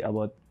थिए कि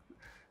अब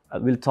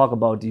will talk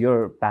about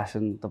your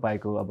passion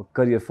तपाईको अब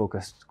करियर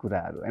फोकस्ड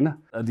कुराहरु हैन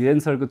धीरेन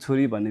सरको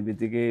छोरी भन्ने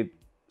बित्तिकै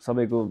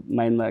सबैको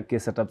माइन्डमा के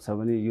सेटअप छ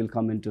भने you will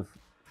come into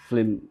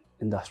film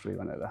industry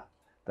भनेर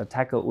त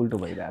ठ्याक्क उल्टो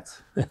भइरहेछ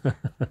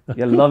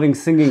you are loving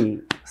singing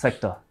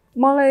sector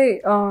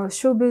मलाई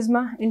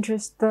शोबिजमा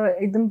इन्ट्रेस्ट त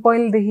एकदम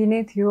पहिलेदेखि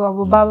नै थियो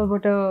अब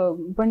बाबाबाट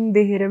पनि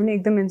देखेर पनि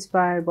एकदम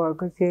इन्स्पायर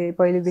भएको थिएँ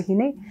पहिलेदेखि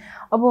नै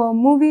अब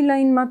मुभी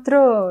लाइन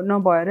मात्र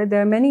नभएर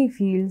there are many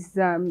fields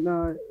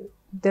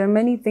there are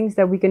many things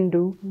that we can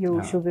do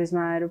यो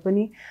शोबिजमा आएर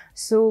पनि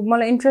सो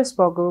मलाई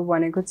इन्ट्रेस्ट भएको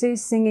भनेको चाहिँ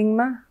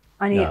सिङ्गिङमा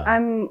अनि I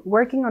am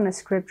working on a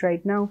script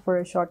right now for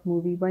a short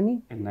movie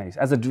पनि नाइस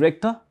एज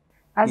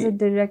अ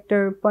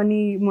डिरेक्टर पनि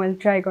मैले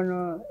ट्राई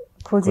गर्न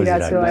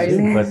खोजिरहेको छु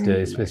अहिले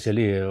but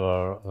specially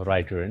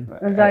writer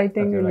and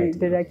writing अनि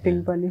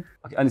डाइरेक्टिङ पनि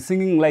अनि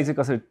सिंगिङलाई चाहिँ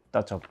कसरी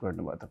टच अप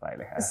गर्नुभयो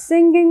तपाईले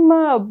सिंगिङमा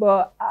अब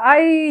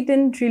I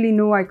didn't really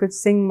no I could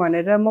सिङ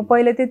भनेर म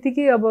पहिला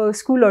त्यतिकै अब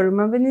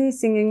स्कुलहरुमा पनि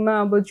सिंगिङमा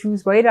अब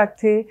चुज भइरहेको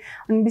थिएँ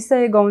अनि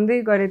बिस्तारै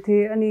गाउँदै गरेको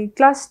थिएँ अनि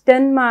क्लास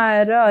 10 मा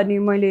आएर अनि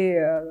मैले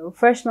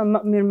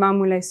फर्स्टमा मेरो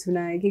मामुलाई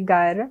सुनाएँ कि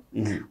गाएर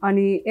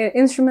अनि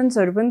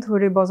इन्स्ट्रुमेन्ट्सहरु पनि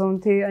थोरै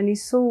बजाउँथे अनि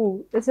सो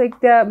इट्स लाइक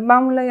त्यहाँ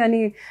मामुलाई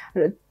अनि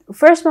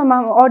फर्स्टमा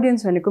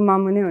अडियन्स भनेको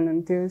मामु नै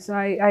हुनुहुन्थ्यो so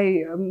I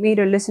made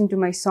a listen to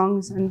my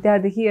songs अनि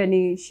त्यहाँदेखि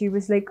अनि सी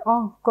वाज लाइक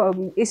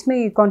यसमै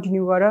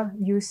कन्टिन्यू गर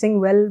यु सिङ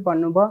वेल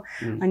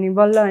भन्नुभयो अनि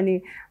बल्ल अनि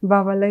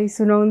बाबालाई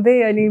सुनाउँदै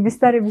अनि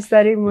बिस्तारै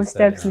बिस्तारै म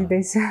स्टेप्स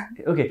लिँदैछु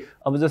ओके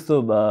अब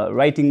जस्तो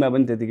राइटिङमा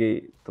पनि त्यतिकै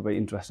तपाईँ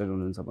इन्ट्रेस्टेड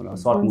हुनुहुन्छ भनेर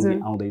सर्ट मुभी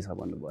आउँदैछ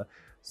भन्नुभयो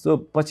सो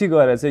पछि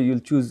गएर चाहिँ युल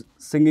चुज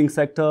सिङ्गिङ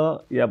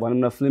सेक्टर या भनौँ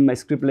न फिल्ममा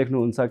स्क्रिप्ट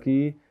लेख्नुहुन्छ कि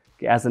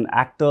एज एन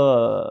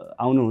एक्टर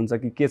आउनुहुन्छ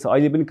कि के छ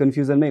अहिले पनि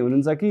कन्फ्युजनमै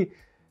हुनुहुन्छ कि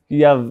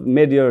you have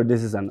made your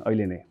decision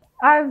अहिले नै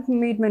I have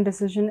made my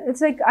decision.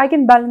 It's like I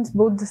can balance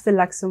both जस्तो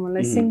लाग्छ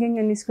मलाई सिङ्गिङ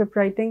अनि स्क्रिप्ट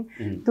राइटिङ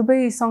दुवै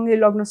सँगै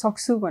लग्न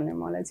सक्छु भन्ने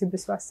मलाई चाहिँ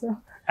विश्वास छ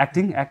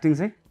एक्टिङ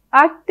चाहिँ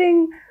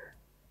acting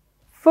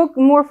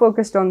more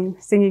focused on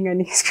singing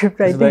and script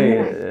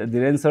writing.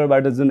 Dhiren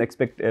सरबाट जुन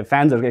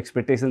फ्यान्सहरूको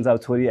एक्सपेक्टेसन्स अब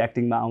छोरी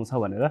एक्टिङमा आउँछ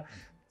भनेर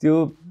त्यो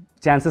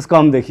चान्सेस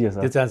कम देखियो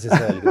सर त्यो चान्सेस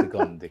चाहिँ अलिकति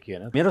कम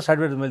देखिएन मेरो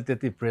साइडबाट मैले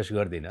त्यति प्रेस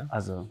गर्दिनँ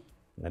हजुर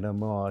होइन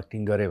म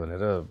एक्टिङ गरेँ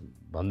भनेर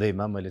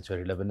भन्दैमा मैले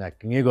छोरीलाई पनि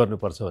एक्टिङै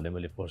गर्नुपर्छ भने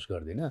मैले फोर्स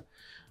गर्दिनँ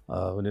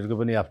उनीहरूको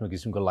पनि आफ्नो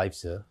किसिमको लाइफ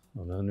छ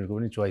उनीहरूको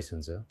पनि चोइस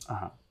हुन्छ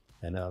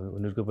होइन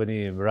उनीहरूको पनि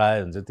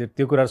राय हुन्छ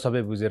त्यो कुरा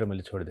सबै बुझेर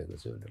मैले छोडिदिएको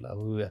छु उनीहरूलाई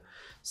अब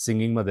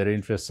सिङ्गिङमा धेरै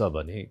इन्ट्रेस्ट छ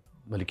भने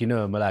मैले किन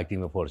मलाई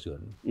एक्टिङमा फोर्स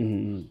गर्नु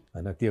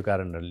होइन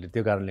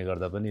त्यो कारणले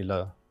गर्दा पनि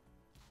ल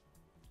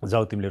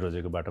जाऊ तिमीले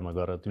रोजेको बाटोमा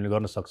गर तिमीले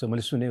गर्न सक्छौ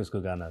मैले सुने उसको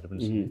गानाहरू पनि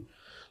सुने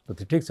ल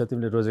त्यो ठिक छ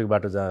तिमीले रोजेको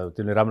बाटो जा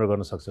तिमीले राम्रो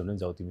गर्न सक्छौ भने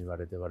जाऊ तिमी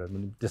बाटो त्योबाट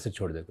मैले त्यसै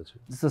छोडिदिएको छु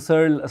जस्तो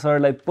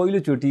सरलाई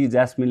पहिलोचोटि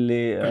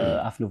ज्यास्मिनले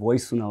आफ्नो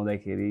भोइस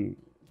सुनाउँदाखेरि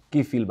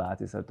के फिल भएको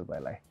थियो सर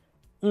तपाईँलाई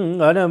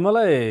होइन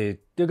मलाई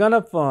त्यो गाना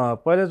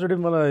पहिलोचोटि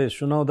मलाई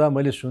सुनाउँदा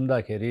मैले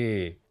सुन्दाखेरि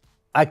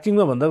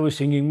एक्टिङमा भन्दा उयो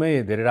सिङ्गिङमै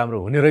धेरै राम्रो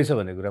हुने रहेछ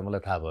भन्ने कुरा मलाई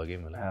थाहा भयो कि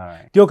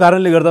मलाई त्यो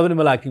कारणले गर्दा पनि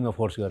मलाई एक्टिङमा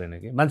फोर्स गरेन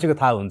कि मान्छेको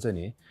थाहा हुन्छ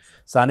नि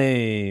सानै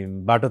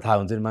बाटो थाहा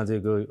हुन्छ नि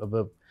मान्छेको अब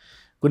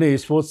कुनै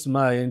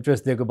स्पोर्ट्समा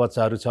इन्ट्रेस्ट दिएको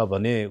बच्चाहरू छ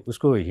भने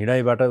उसको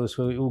हिँडाइबाट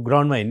उसको ऊ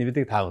ग्राउन्डमा हिँड्ने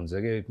बित्तिकै थाहा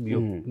हुन्छ कि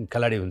यो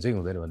खेलाडी हुन्छ कि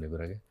हुँदैन भन्ने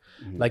कुरा कि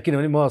लाइक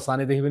किनभने म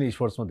सानैदेखि पनि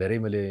स्पोर्ट्समा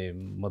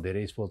म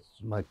धेरै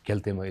स्पोर्ट्समा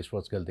खेल्थेँ म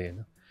स्पोर्ट्स खेल्थेँ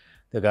होइन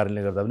त्यो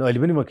कारणले गर्दा पनि अहिले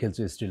पनि म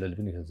खेल्छु स्टिल अहिले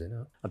पनि खेल्छु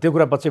होइन त्यो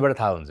कुरा पछिबाट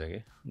थाहा हुन्छ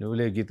कि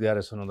उसले गीत गाएर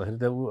सुनाउँदाखेरि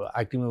त ऊ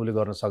एक्टिङमा उसले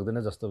गर्न सक्दैन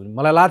जस्तो पनि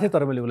मलाई लाग्थ्यो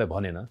तर मैले उसलाई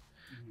भनेन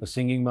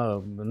सिङ्गिङमा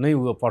नै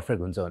ऊ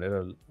पर्फेक्ट हुन्छ भनेर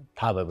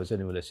थाहा भएपछि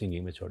अनि उसले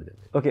सिङ्गिङमै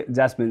छोडिदिएको ओके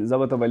ज्यास्मिन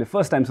जब तपाईँले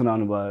फर्स्ट टाइम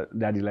सुनाउनु भयो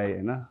ड्याडीलाई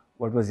होइन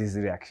वाट वाज हिज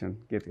रियाक्सन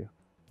के थियो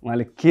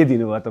उहाँले के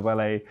दिनुभयो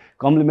तपाईँलाई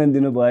कम्प्लिमेन्ट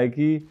दिनुभयो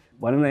कि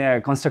भनौँ न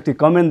यहाँ कन्स्ट्रक्टिभ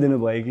कमेन्ट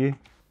दिनुभयो कि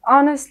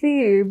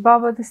अनेस्टली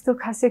बाबा त्यस्तो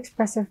खासै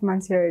एक्सप्रेसिभ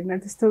मान्छे होइन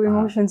त्यस्तो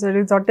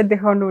इमोसन्सहरू झट्टै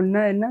देखाउनु हुन्न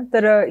होइन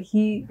तर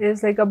हि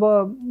इज लाइक अब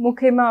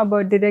मुखैमा अब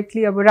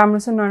डिरेक्टली अब राम्रो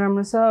छ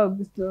नराम्रो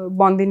छ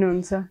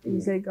भनिदिनुहुन्छ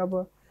इज लाइक अब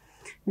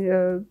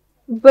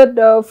बट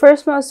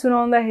फर्स्टमा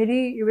सुनाउँदाखेरि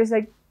इट वाज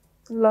लाइक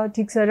ल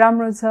ठिक छ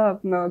राम्रो छ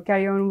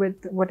क्यारी on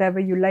with what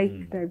ever you like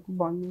type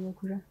भन्नुभयो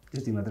कुरा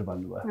त्यति मात्र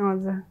भन्नुभयो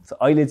हजुर सो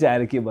अहिले चाहिँ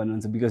आएर के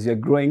भन्नुहुन्छ because you are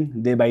growing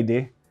day by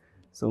day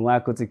so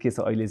उहाँको चाहिँ के छ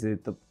अहिले चाहिँ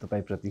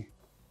तपाईँप्रति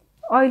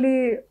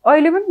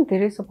अहिले पनि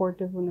धेरै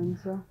सपोर्टिभ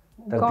हुनुहुन्छ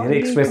धेरै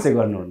एक्सप्रेस चाहिँ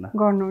गर्नुहुन्न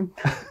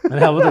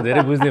अब त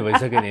धेरै बुझ्ने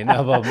भइसक्यो नि होइन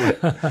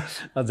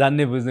अब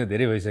जान्ने बुझ्ने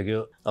धेरै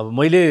भइसक्यो अब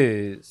मैले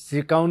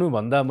सिकाउनु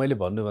भन्दा मैले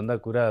भन्नुभन्दा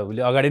कुरा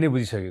उसले अगाडि नै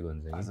बुझिसकेको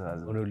हुन्छ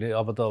उनीहरूले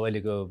अब त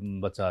अहिलेको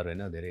बच्चाहरू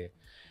होइन धेरै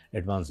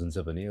एडभान्स हुन्छ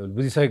पनि उसले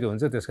बुझिसकेको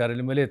हुन्छ त्यस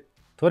कारणले मैले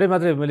थोरै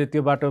मात्रै मैले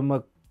त्यो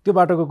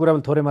बाटोको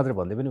कुरामा थोरै मात्रै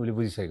भन्दै पनि उसले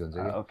बुझिसकेको हुन्छ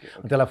कि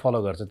त्यसलाई फलो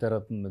गर्छ तर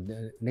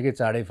निकै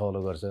चाँडै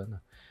फलो गर्छ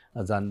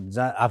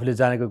होइन आफूले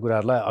जानेको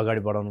कुराहरूलाई अगाडि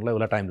बढाउनुलाई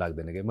उसलाई टाइम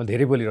लाग्दैन कि मैले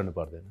धेरै बोलिरहनु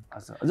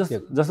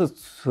पर्दैन जस्तो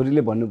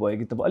छोरीले भन्नुभयो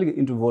कि तपाईँ अलिक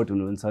इन्ट्रोभर्ट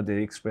हुनुहुन्छ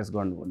धेरै एक्सप्रेस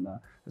गर्नुहुन्न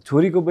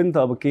छोरीको पनि त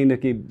अब केही न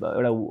केही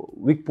एउटा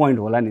विक पोइन्ट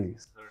होला नि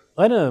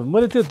होइन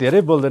मैले त्यो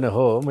धेरै बोल्दैन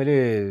हो मैले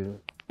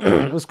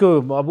उसको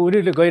अब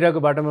उनीहरूले गइरहेको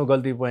बाटोमा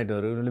गल्ती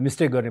पोइन्टहरू उनीहरूले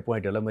मिस्टेक गर्ने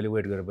पोइन्टहरूलाई मैले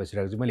वेट गरेर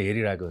बसिरहेको छु मैले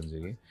हेरिरहेको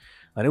हुन्छु कि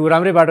अनि ऊ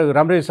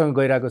राम्रैसँग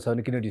गइरहेको छ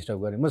भने किन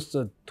डिस्टर्ब गर्ने म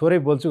थोरै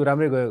बोल्छु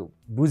राम्रै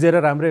बुझेर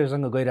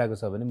राम्रैसँग गइरहेको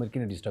छ भने मैले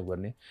किन डिस्टर्ब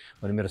गर्ने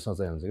भन्ने मेरो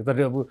सोचाइ हुन्छ कि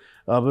तर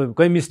अब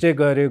कोही मिस्टेक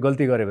गऱ्यो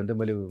गल्ती गऱ्यो भने त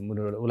मैले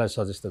उसलाई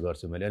सजेस्ट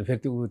गर्छु मैले अनि फेरि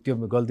त्यो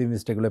गल्ती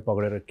मिस्टेकलाई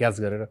पक्रेर क्याच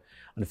गरेर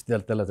अनि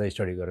त्यसलाई चाहिँ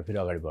स्टडी गरेर फेरि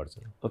अगाडि बढ्छु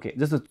ओके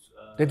जस्तो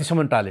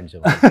त्यतिसम्म ट्यालेन्ट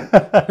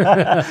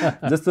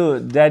छ जस्तो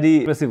ड्याडी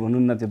एक्सप्रेसिभ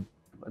हुनुहुन्न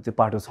त्यो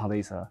पाटो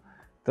छँदैछ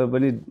तर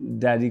पनि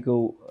ड्याडीको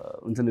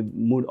हुन्छ नि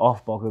मुड अफ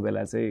भएको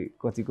बेला चाहिँ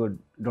कतिको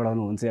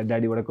डराउनु हुन्छ या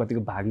ड्याडीबाट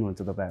कतिको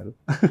भाग्नुहुन्छ तपाईँहरू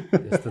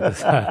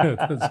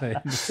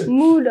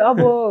मुड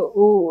अब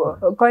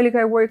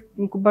कहिलेकाहीँ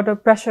वर्कबाट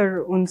प्रेसर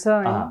हुन्छ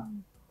होइन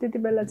त्यति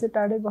बेला चाहिँ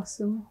टाढै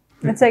बस्छु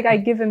it's like I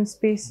give him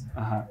space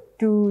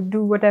to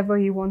do what ever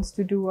he wants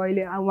to do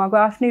अहिले उहाँको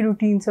आफ्नै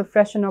रुटिन छ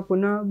फ्रेसन अप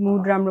हुन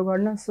मुड राम्रो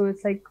गर्न so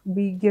it's like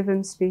we give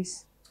him space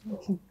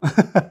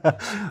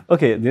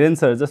okay Dhiren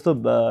sir जस्तो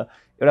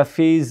एउटा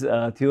फेज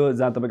थियो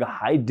जहाँ तपाईँको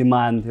हाई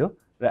डिमान्ड थियो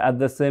र at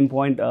the same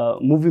point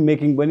movie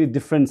making पनि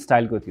डिफ्रेन्ट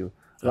स्टाइलको थियो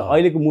र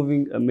अहिलेको मुभी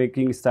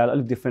मेकिङ स्टाइल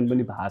अलिक डिफ्रेन्ट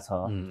पनि भएको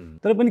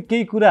छ तर पनि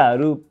केही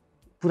कुराहरू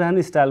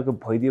पुरानो स्टाइलको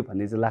भइदियो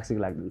भन्ने चाहिँ लाग्छ कि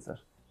लाग्दैन सर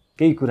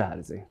केही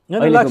कुराहरू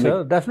चाहिँ लाग्छ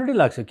डेफिनेटली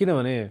लाग्छ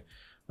किनभने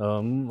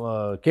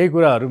केही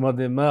कुराहरू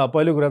मध्येमा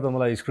पहिलो कुरा त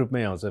मलाई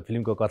स्क्रिप्टमै आउँछ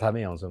फिल्मको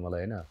कथामै आउँछ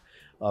मलाई होइन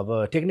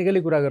अब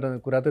टेक्निकली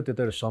कुरा त त्यो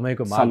त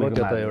समयको माग हो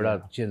त्यो त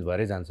एउटा चेन्ज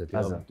भएरै जान्छ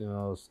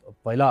त्यो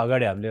पहिला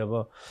अगाडि हामीले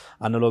अब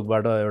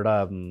एनालगबाट एउटा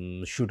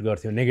सुट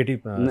गर्थ्यौँ नेगेटिभ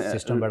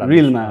सिस्टमबाट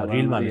रिलमा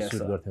हामीले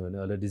सुट गर्थ्यौँ भने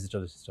अहिले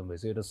डिजिटल सिस्टम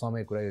भइसक्यो एउटा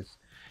समय कुरा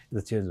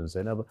यो चेन्ज हुन्छ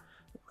होइन अब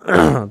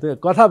त्यो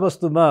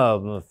कथावस्तुमा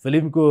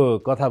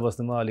फिल्मको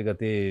कथावस्तुमा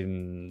अलिकति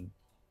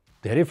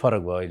धेरै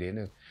फरक भयो अहिले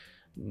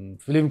होइन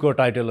फिल्मको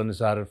टाइटल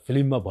अनुसार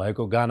फिल्ममा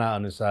भएको गाना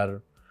अनुसार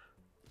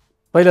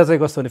पहिला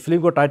चाहिँ कस्तो भने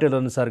फिल्मको टाइटल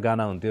अनुसार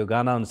गाना हुन्थ्यो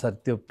गाना अनुसार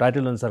त्यो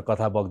टाइटल अनुसार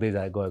कथा बग्दै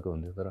गएको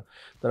हुन्थ्यो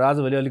तर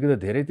आजभोलि अलिकति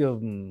धेरै त्यो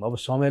अब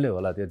समयले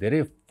होला त्यो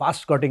धेरै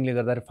फास्ट कटिङले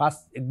गर्दाखेरि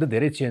फास्ट एकदम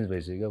धेरै चेन्ज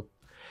भइसक्यो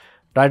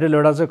टाइटल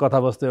एउटा छ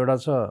कथावस्तु एउटा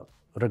छ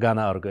र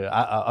गाना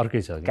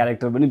अर्कै छ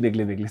क्यारेक्टर पनि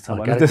बेग्लै बेग्लै छ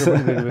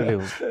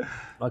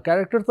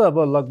क्यारेक्टर त अब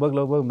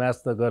लगभग म्याच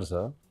त गर्छ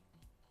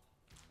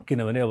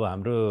किनभने अब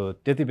हाम्रो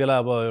त्यति बेला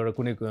अब एउटा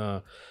कुनै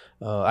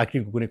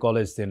एक्टिङको कुनै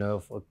कलेज थिएन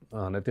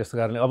होइन त्यस्तो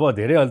कारणले अब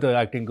धेरै अहिले त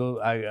एक्टिङको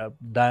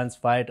डान्स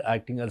फाइट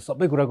एक्टिङ अहिले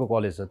सबै कुराको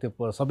कलेज छ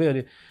त्यो सबै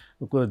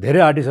अहिले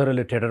धेरै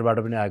आर्टिस्टहरूले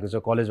थिएटरबाट पनि आएको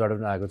छ कलेजबाट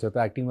पनि आएको छ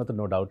त्यो एक्टिङमा त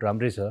नो डाउट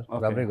राम्रै छ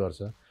राम्रै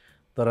गर्छ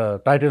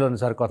तर टाइटल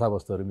अनुसार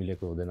कथावस्तुहरू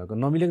मिलेको हुँदैन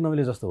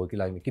नमिले जस्तो हो कि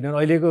लाग्ने किनभने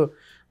अहिलेको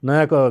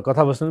नयाँ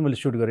कथावस्तु पनि मैले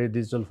सुट गरेँ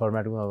डिजिटल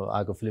फर्मेटमा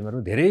आएको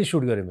फिल्महरू धेरै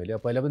सुट गरेँ मैले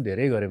पहिला पनि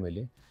धेरै गरेँ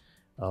मैले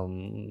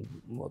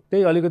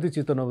त्यही अलिकति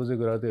चित्त नबुझेको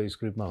कुरा त्यो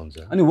स्क्रिप्टमा हुन्छ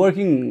अनि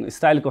वर्किङ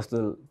स्टाइल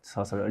कस्तो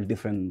छ सर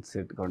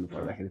डिफ्रेन्सिएट गर्नु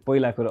पर्दाखेरि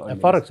पहिलाको र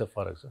फरक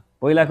छ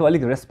पहिलाको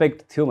अलिक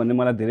रेस्पेक्ट थियो भन्ने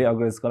मलाई धेरै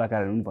अग्रज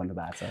कलाकारहरू पनि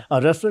भन्नुभएको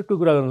छ रेस्पेक्टको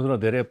कुरा गर्नु न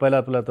धेरै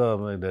पहिला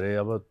त धेरै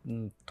अब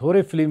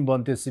थोरै फिल्म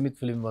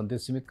बन्थ्यो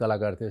सीमित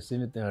कलाकार थियो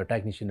सीमित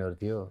टेक्निसियनहरू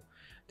थियो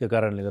त्यो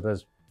कारणले गर्दा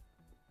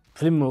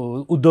फिल्म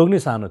उद्योग नै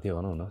सानो थियो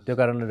भनौँ न त्यो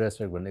कारणले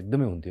रेस्पेक्ट भन्ने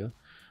एकदमै हुन्थ्यो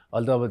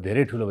अहिले त अब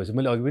धेरै ठुलो भएछ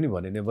मैले अघि पनि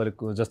भने नि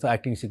मैले जस्तो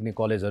एक्टिङ सिक्ने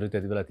कलेजहरू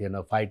त्यति बेला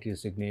थिएन फाइट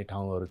सिक्ने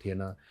ठाउँहरू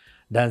थिएन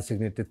डान्स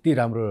सिक्ने त्यति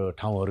राम्रो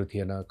ठाउँहरू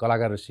थिएन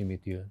कलाकारहरू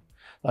सीमित थियो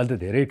अहिले त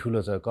धेरै ठुलो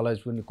छ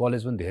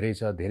कलेज पनि धेरै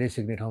छ धेरै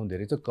सिक्ने ठाउँ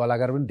धेरै छ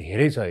कलाकार पनि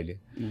धेरै छ अहिले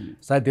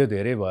सायद त्यो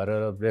धेरै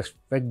भएर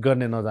रेस्पेक्ट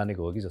गर्ने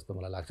नजानेको हो कि जस्तो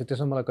मलाई लाग्छ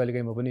त्यसमा मलाई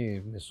कहिलेकाहीँ म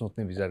पनि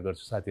सोच्ने विचार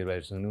गर्छु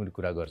साथीभाइहरूसँग पनि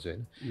कुरा गर्छु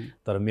होइन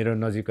तर मेरो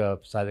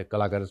नजिकका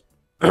कलाकार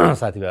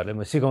साथीभाइहरूलाई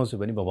म सिकाउँछु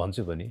पनि म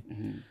भन्छु पनि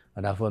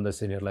अनि आफूभन्दा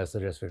सिनियरलाई यस्तो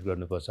रेस्पेक्ट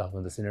गर्नुपर्छ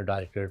आफूभन्दा सिनियर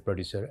डाइरेक्टर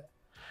प्रड्युसर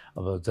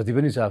अब जति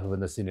पनि छ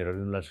आफूभन्दा सिनियरहरू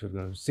उनीहरूलाई रेस्पेक्ट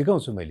गर्नु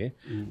सिकाउँछु मैले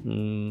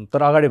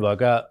तर अगाडि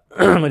भएका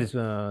मैले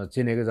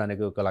चिनेको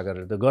जानेको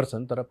कलाकारहरू त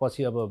गर्छन् तर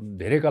पछि अब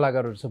धेरै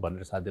कलाकारहरू छ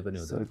भनेर साध्य पनि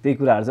हुन्छ त्यही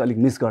कुराहरू चाहिँ अलिक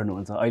मिस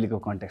गर्नुहुन्छ अहिलेको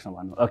कन्टेक्स्टमा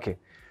भन्नु ओके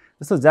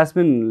जस्तो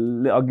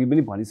ज्यास्मिनले अघि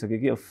पनि भनिसक्यो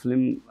कि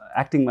फिल्म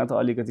एक्टिङमा त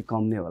अलिकति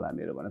कम नै होला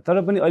मेरो भनाइ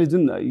तर पनि अहिले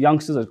जुन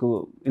यङ्स्टर्सहरूको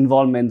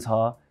इन्भल्भमेन्ट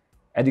छ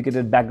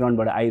एडुकेटेड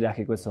ब्याकग्राउन्डबाट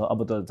आइराखेको छ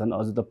अब त झन्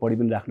अझ त पढि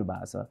पनि राख्नु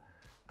भएको छ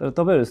तर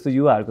तपाईँहरू जस्तो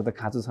युवाहरूको त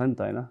खाँचो छ नि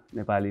त होइन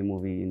नेपाली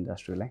मुभी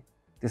इन्डस्ट्रीलाई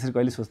त्यसरी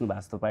कहिले सोच्नु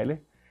भएको छ तपाईँहरूले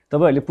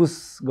तपाईँहरूले पुस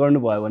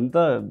गर्नुभयो भने त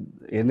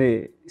हेर्ने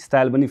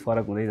स्टाइल पनि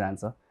फरक हुँदै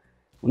जान्छ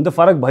हुन त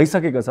फरक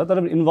भइसकेको छ तर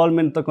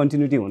इन्भल्भमेन्ट त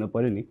कन्टिन्युटी हुनु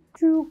पऱ्यो नि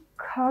त्यो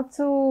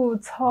खाँचो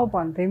छ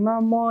भन्दैमा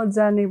म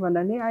जाने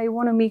भन्दा नि I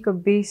want make a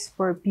base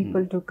for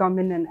people to come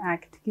in and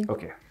act कि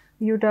ओके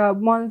एउटा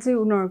मलाई चाहिँ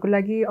उनीहरूको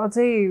लागि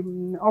अझै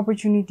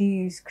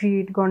अपर्च्युनिटिज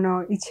क्रिएट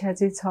गर्न इच्छा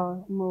चाहिँ छ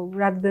म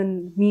rather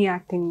than me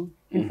acting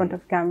in front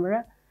of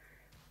camera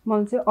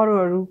मलाई चाहिँ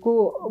अरूहरूको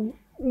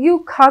यो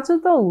खाँचो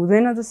त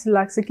हुँदैन जस्तो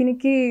लाग्छ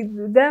किनकि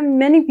there are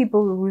many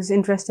people who is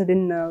interested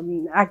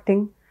in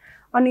acting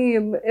अनि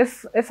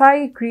if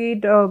I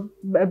create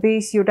a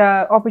base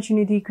एउटा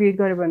अपर्च्युनिटी क्रिएट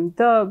गऱ्यो भने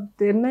त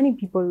देयर मेनी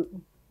पिपल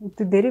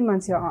त्यो धेरै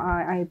मान्छे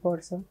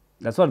आइपर्छ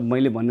द्याट्स वाट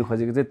मैले भन्नु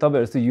खोजेको चाहिँ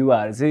तपाईँहरू जस्तो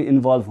युवाहरू चाहिँ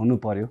इन्भल्भ हुनु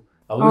पर्यो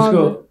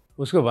अब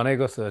उसको भनाइ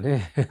कस्तो भने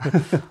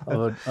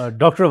अब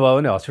डक्टर भयो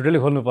भने हस्पिटलै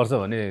खोल्नुपर्छ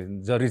भने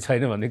जरुरी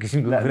छैन भन्ने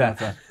किसिमको कुरा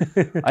छ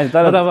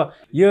तर अब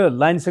यो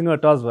लाइनसँग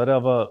टच भएर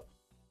अब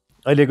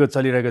अहिलेको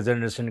चलिरहेको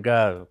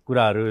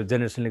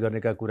जेनेरेसनले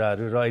गर्नेका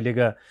कुराहरू र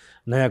अहिलेका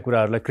नयाँ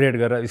कुराहरूलाई क्रिएट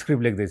गरेर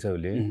स्क्रिप्ट लेख्दैछ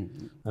उसले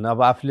अनि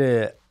अब आफूले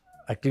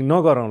एक्टिङ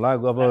नगरौँला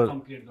अब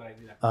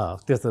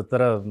त्यस्तो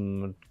तर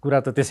कुरा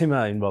त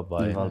त्यसैमा इन्भल्भ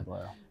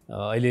भयो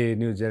अहिले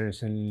न्यू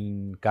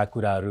जेनेरेसनका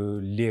कुराहरू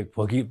अहिले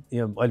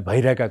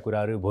भइरहेका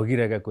कुराहरू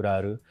भोगिरहेका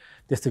कुराहरू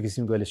त्यस्तो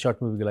किसिमको अहिले सर्ट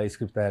मुभीको लागि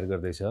स्क्रिप्ट तयार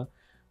गर्दैछ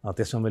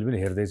त्यसमा मैले पनि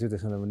हेर्दैछु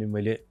त्यसमा पनि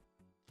मैले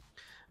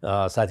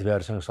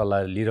साथीभाइहरूसँग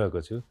सल्लाह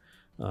लिइरहेको छु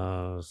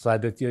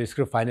सायद त्यो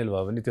स्क्रिप्ट फाइनल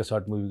भयो भने त्यो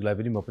सर्ट मुभीको लागि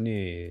पनि म पनि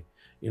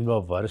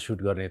इन्भल्भ भएर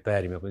सुट गर्ने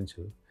तयारीमा पनि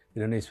छु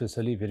किनभने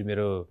स्पेसली फेरि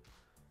मेरो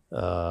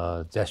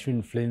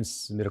ज्यास्मिन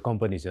फिल्म्स मेरो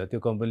कम्पनी छ त्यो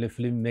कम्पनीले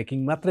फिल्म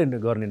मेकिङ मात्रै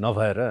गर्ने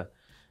नभएर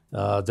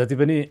जति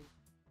पनि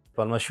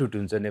नेपालमा सुट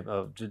हुन्छ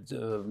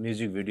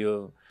music video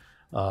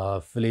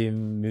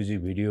film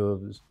music video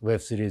web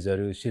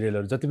सिरिजहरू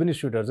सिरियलहरू जति पनि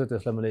सुटहरू छ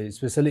त्यसलाई मैले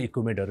स्पेसली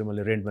इक्विपमेन्टहरू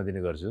मैले रेन्टमा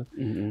दिने गर्छु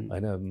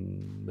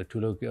होइन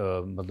ठुलो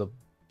मतलब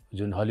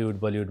जुन हलिउड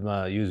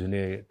बलिउडमा युज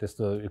हुने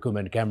त्यस्तो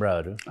इक्विपमेन्ट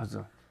क्यामेराहरू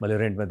मैले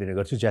रेन्टमा दिने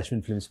गर्छु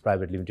ज्यास्मिन फिल्म्स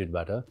प्राइभेट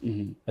लिमिटेडबाट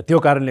त्यो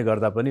कारणले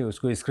गर्दा पनि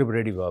उसको स्क्रिप्ट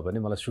रेडी भयो भने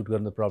मलाई सुट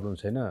गर्न प्रब्लम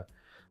छैन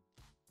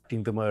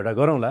एक्टिङ त म एउटा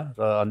गरौँला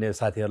र अन्य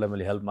साथीहरूलाई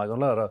मैले हेल्प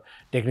मागौँला र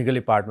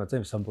टेक्निकली पार्टमा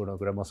चाहिँ सम्पूर्ण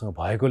कुरा मसँग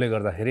भएकोले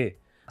गर्दाखेरि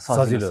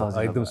सजिलो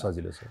एकदम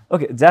सजिलो छ।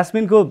 ओके,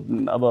 ज्यास्मिनको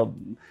अब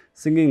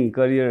सिङ्गिङ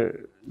करियर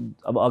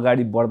अब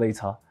अगाडि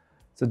बढ्दैछ,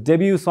 सो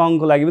डेब्यू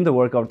सङको लागि पनि त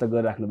वर्कआउट त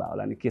गरिराख्नु भयो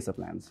होला नि, के छ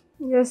plans?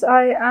 Yes,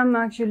 I am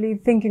actually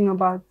thinking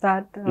about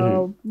that.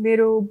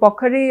 मेरो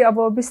भर्खरै अब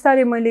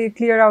बिस्तारै मैले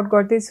क्लियर आउट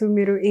गर्दैछु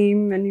मेरो एम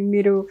अनि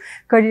मेरो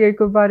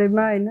करियरको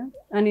बारेमा होइन।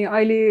 अनि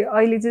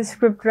अहिले चाहिँ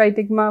स्क्रिप्ट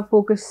राइटिङमा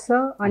फोकस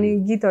छ अनि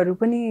गीतहरू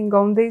पनि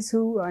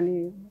गाउँदैछु अनि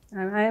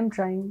आई एम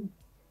ट्राइङ।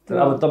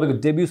 अब तपाईँको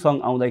डेब्यू सङ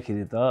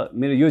आउँदाखेरि त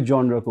मेरो यो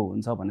जनरको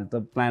हुन्छ भनेर त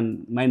प्लान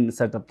माइन्ड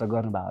सेटअप त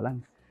गर्नुभयो होला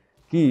नि,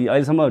 कि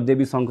अहिलेसम्म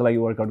डेब्यू सङको लागि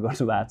वर्कआउट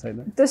गर्नु भएको छैन?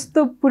 त्यस्तो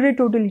पुरै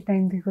टोटली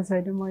टाइम दिएको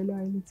छैन मैले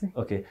अहिले चाहिँ।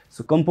 ओके,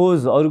 सो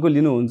कम्पोज अरूको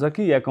लिनुहुन्छ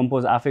कि या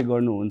कम्पोज आफै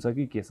गर्नुहुन्छ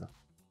कि के छ?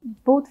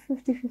 बोथ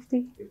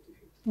 50-50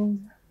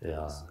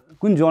 हुन्छ।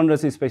 कुन जनर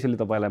चाहिँ स्पेसली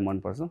तपाईँलाई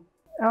मनपर्छ?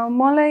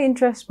 मलाई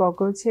इन्ट्रेस्ट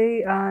भएको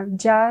चाहिँ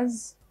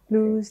ज्याज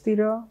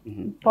ब्लुजतिर,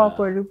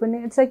 पपहरू पनि।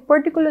 इट्स लाइक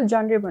पर्टिकुलर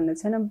जनर भन्ने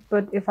छैन,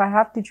 but if I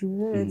have to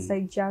choose it's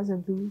like jazz or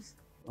blues.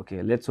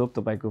 Okay, let's hope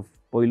तपाईँको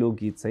पहिलो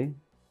गीत चाहिँ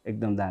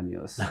एकदम दामी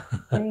होस्।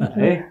 Thank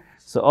you.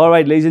 So all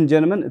right, ladies and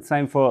gentlemen, it's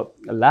time for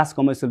a last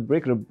commercial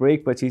break. र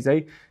ब्रेक पछि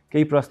चाहिँ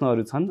केही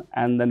प्रश्नहरू छन्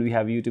and then we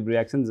have YouTube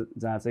reaction,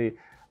 जहाँ चाहिँ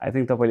आई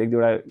थिङ्क तपाईँले एक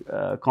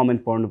दुईवटा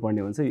कमेन्ट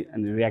पढ्नुपर्ने हुन्छ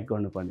अनि रियाक्ट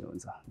गर्नुपर्ने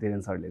हुन्छ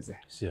धीरेन सरले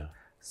चाहिँ।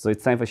 So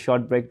it's time for a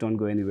short break. Don't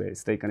go anywhere.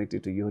 Stay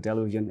connected to Yoho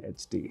Television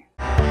HD.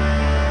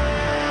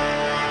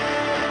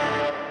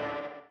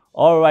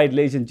 All right,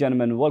 ladies and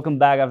gentlemen, welcome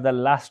back after the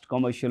last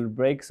commercial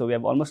break. So we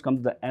have almost come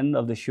to the end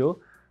of the show.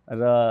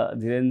 र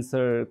Dhiren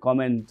sir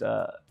comment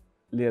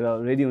लिएर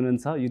ready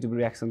हुनुहुन्छ YouTube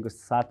रियाक्सनको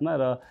साथमा,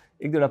 र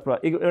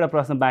एउटा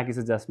प्रश्न बाँकी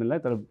छ ज्यास्मिनलाई,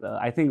 तर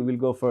I think will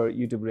go for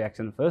YouTube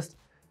reaction first.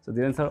 So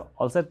Dhiren sir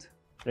all set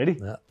ready?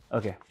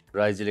 Okay,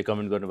 राईजीले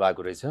comment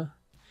गर्नुभएको रहेछ,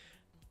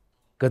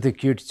 कति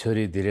क्युट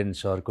छोरी धीरेन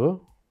सरको,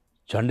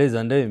 झन्डै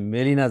झन्डै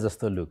मेलिना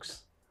जस्तो लुक्स।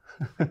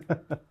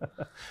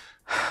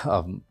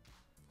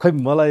 खै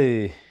मलाई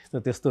त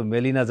त्यस्तो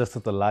मेलिना जस्तो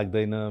त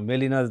लाग्दैन।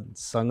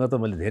 मेलिनासँग त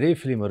मैले धेरै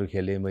फिल्महरू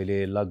खेलेँ,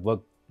 मैले लगभग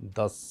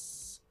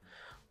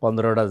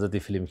 10-15वटा जति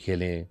फिल्म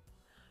खेलेँ।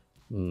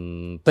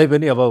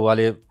 तैपनि अब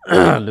उहाँले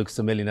लुक्स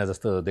मेलिना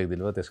जस्तो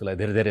देखिदिनु भयो, त्यसको लागि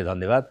धेरै धेरै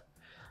धन्यवाद।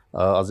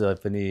 अझै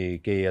पनि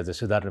केही अझै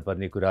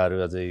सुधार्नुपर्ने कुराहरू,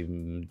 अझै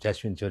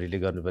ज्यास्मिन छोरीले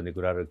गर्नुपर्ने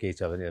कुराहरू केही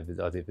छ भने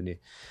अझै पनि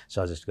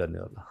सजेस्ट गर्ने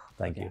होला।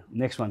 Thank you.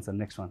 Next one sir,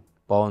 next one.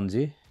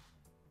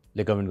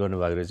 पवनजीले comment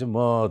गर्नुभएको रहेछ,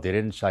 म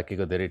धीरेन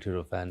शाक्यको धेरै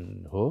ठुलो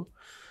फ्यान हो,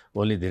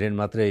 ओन्ली धीरेन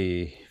मात्रै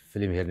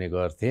फिल्म हेर्ने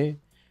गर्थेँ।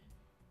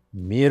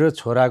 मेरो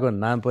छोराको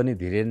नाम पनि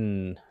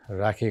धीरेन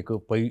राखेँ।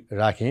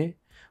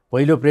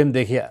 पहिलो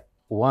प्रेमदेखि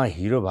उहाँ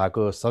हिरो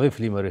भएको सबै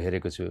फिल्महरू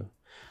हेरेको छु।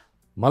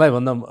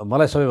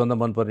 मलाई सबैभन्दा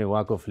मनपर्ने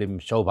उहाँको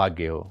फिल्म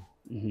सौभाग्य हो।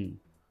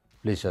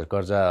 प्लिज सर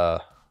कर्जा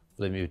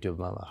फिल्म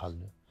युट्युबमा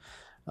हाल्नु।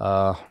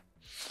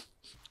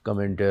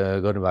 कमेन्ट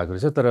गर्नुभएको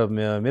रहेछ, तर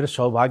मेरो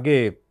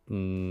सौभाग्य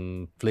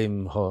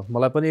फिल्म हो।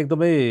 मलाई पनि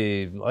एकदमै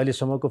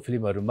अहिलेसम्मको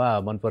फिल्महरूमा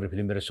मनपर्ने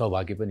फिल्म मेरो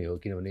सौभाग्य पनि हो,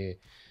 किनभने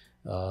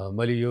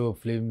मैले यो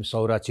फिल्म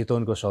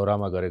चितवनको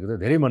सौरामा गरेको त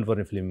धेरै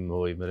मनपर्ने फिल्म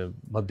हो, मेरो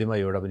मध्येमा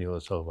एउटा पनि हो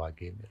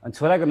सौभाग्य।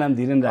 छोराको नाम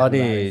धीरेन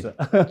अनि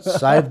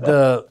सायद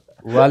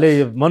उहाँले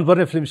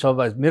मनपर्ने फिल्म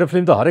सौभाग्य, मेरो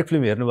फिल्म त हरेक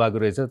फिल्म हेर्नुभएको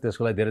रहेछ,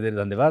 त्यसको लागि धेरै धेरै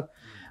धन्यवाद।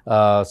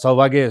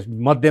 सौभाग्य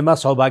मध्येमा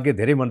सौभाग्य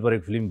धेरै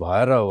मनपरेको फिल्म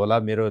भएर होला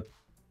मेरो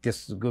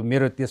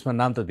त्यसमा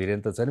नाम त धीरेन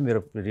त छैन,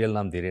 मेरो रियल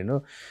नाम धीरेन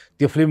हो।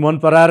 त्यो फिल्म मन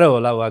पराएर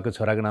होला उहाँको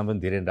छोराको नाम पनि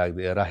धीरेन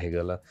राखेको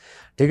होला।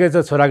 ठिकै छ,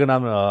 छोराको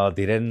नाम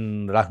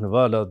धीरेन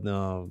राख्नुभयो। ल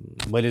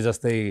मैले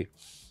जस्तै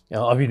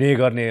अभिनय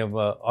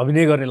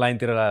गर्ने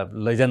लाइनतिर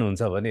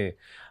लैजानुहुन्छ भने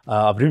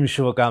अग्रिम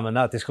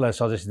शुभकामना, त्यसको लागि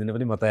सजेस्ट दिने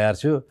पनि म तयार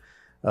छु।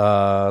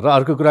 र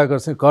अर्को कुरा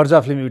गर्छु,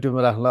 कर्जा फिल्म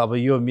युट्युबमा राख्नुलाई अब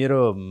यो मेरो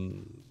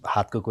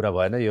हातको कुरा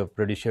भएन, यो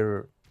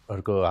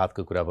प्रड्युसरहरूको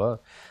हातको कुरा भयो।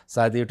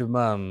 सायद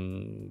युट्युबमा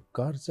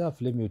कर्जा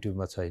फिल्म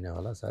युट्युबमा छैन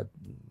होला सायद।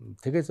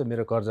 ठिकै छ,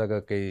 मेरो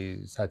कर्जाका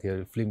केही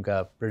साथीहरू फिल्मका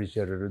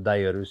प्रड्युसरहरू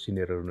दाईहरू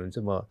सिनियरहरू हुनुहुन्छ,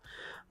 म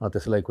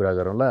त्यसको लागि कुरा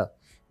गरौँला।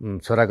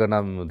 छोराको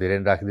नाम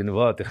धीरेन राखिदिनु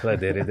भयो, त्यसको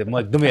लागि धेरै म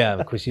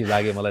एकदमै खुसी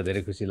लाग्यो, मलाई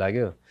धेरै खुसी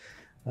लाग्यो।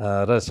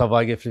 र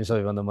सौभाग्य फिल्म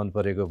सबैभन्दा मन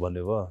परेको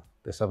भन्नुभयो,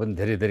 त्यसमा पनि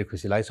धेरै धेरै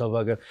खुसी लाग्यो।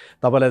 सौभाग्य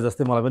तपाईँलाई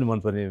जस्तै मलाई पनि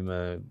मनपर्ने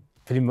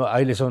फिल्म,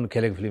 अहिलेसम्म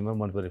खेलेको फिल्ममा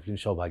मनपर्ने फिल्म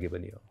सौभाग्य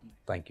पनि हो।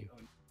 Thank you.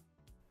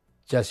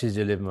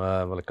 च्यासीजीले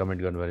मलाई कमेन्ट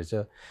गर्नुभएको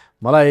छ,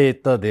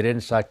 मलाई त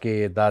धीरेन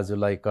शाक्य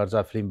दाजुलाई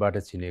कर्जा फिल्मबाट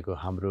चिनेको,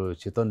 हाम्रो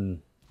चितवन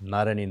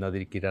नारायणी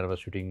नदी किनारमा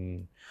सुटिङ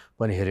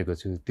पनि हेरेको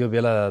छु। त्यो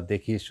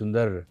बेलादेखि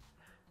सुन्दर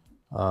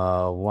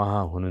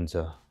उहाँ हुनुहुन्छ,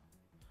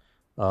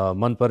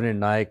 मनपर्ने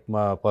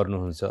नायकमा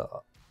पर्नुहुन्छ,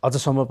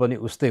 अझसम्म पनि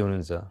उस्तै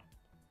हुनुहुन्छ।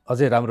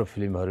 अझै राम्रो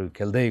फिल्महरू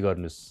खेल्दै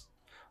गर्नुहोस्,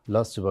 ल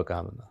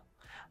शुभकामना।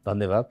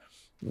 धन्यवाद।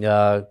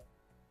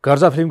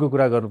 कर्जा फिल्मको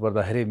कुरा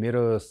गर्नुपर्दाखेरि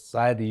मेरो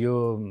सायद यो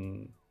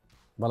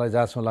मलाई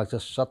जहाँसम्म लाग्छ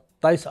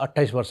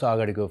 27-28 वर्ष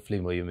अगाडिको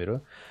फिल्म हो यो मेरो।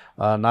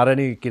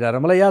 नारायणी किनारा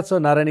मलाई याद छ,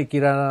 नारायणी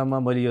किनारामा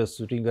मैले यो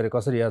सुटिङ गरेँ।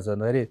 कसरी याद छ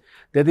भन्दाखेरि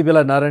त्यति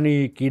बेला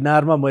नारायणी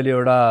किनारमा मैले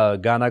एउटा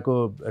गानाको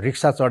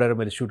रिक्सा चढेर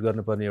मैले सुट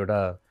गर्नुपर्ने एउटा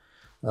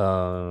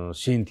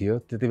सिन थियो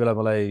त्यति बेला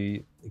मलाई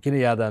किन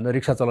याद आएन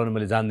रिक्सा चलाउन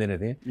मैले जान्दिनँ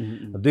थिएँ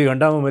 2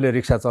 घन्टामा मैले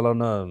रिक्सा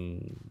चलाउन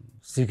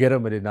सिकेर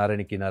मैले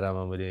नारायणी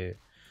किनारामा मैले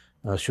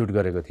सुट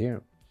गरेको थिएँ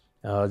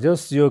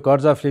जस यो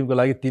कर्जा फिल्मको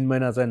लागि 3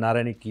 महिना चाहिँ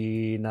नारायणी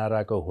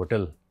किनाराको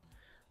होटल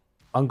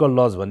अङ्कल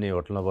लज भन्ने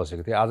होटलमा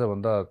बसेको थिएँ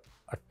आजभन्दा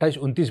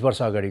 28-29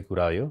 वर्ष अगाडि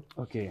कुरा हो यो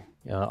ओके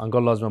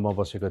अङ्कल लजमा म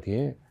बसेको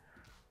थिएँ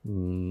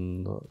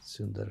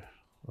सुन्दर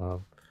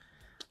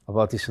अब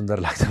अति सुन्दर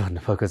लाग्छ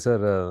भन्नुभएको छ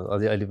र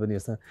अझै अहिले पनि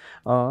यस्तो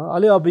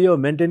अलि अब यो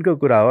मेन्टेनको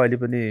कुरा हो अहिले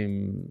पनि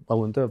अब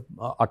हुन त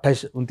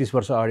 28-29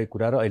 वर्ष अगाडि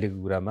कुरा र अहिलेको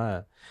कुरामा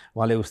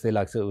उहाँले उस्तै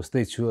लाग्छ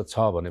उस्तै छ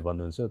भने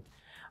भन्नुहुन्छ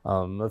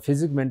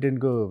फिजिक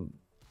मेन्टेनको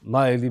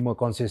अहिले म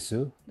कन्सियस छु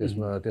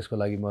त्यसको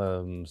लागि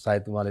म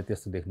सायद उहाँले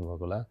त्यस्तो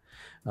देख्नुभएको होला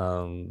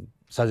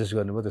सजेस्ट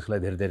गर्नुभयो त्यसको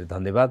लागि धेरै धेरै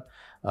धन्यवाद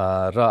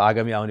र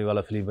आगामी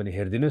आउनेवाला फिल्म पनि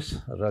हेरिदिनुहोस्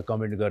र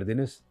कमेन्ट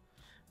गरिदिनुहोस्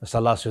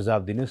सल्लाह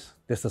सुझाव दिनुहोस्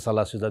त्यस्तो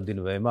सल्लाह सुझाव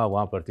दिनुभएमा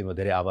उहाँप्रति म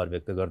धेरै आभार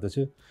व्यक्त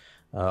गर्दछु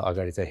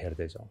अगाडि चाहिँ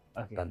हेर्दै जाउँ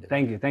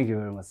thank you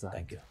very much sir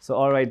thank you so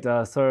all right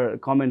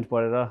sir comment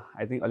पढेर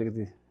आई थिङ्क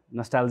अलिकति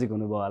नस्टाल्जिक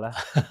हुनुभयो होला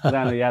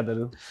पुरानो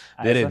यादहरू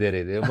धेरै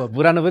धेरै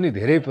पुरानो पनि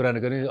धेरै पुरानो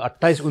पनि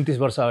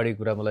 28-29 वर्ष अगाडि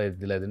कुरा मलाई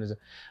दिलाइदिनुहोस्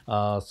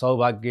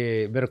सौभाग्य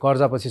मेरो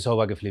कर्जापछि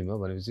सौभाग्य फिल्म हो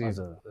भनेपछि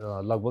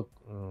लगभग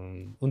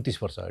 29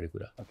 वर्ष अगाडि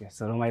कुरा ओके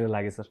सर रमाइलो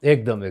लाग्यो सर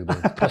एकदम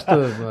कस्तो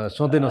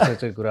सोध्दै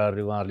नसकेको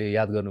कुराहरू उहाँहरूले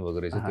याद गर्नुभएको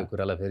रहेछ त्यो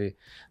कुरालाई फेरि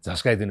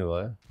झस्काइदिनु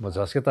भयो म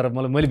झस्केँ तर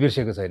मैले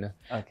बिर्सेको छैन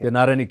त्यो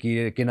नारायणी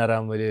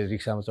किनारामा मैले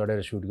रिक्सामा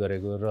चढेर सुट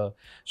गरेको र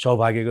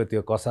सौभाग्यको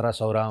त्यो कसरा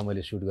सौरामा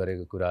मैले सुट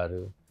गरेको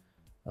कुराहरू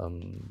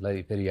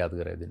लाई फेरि याद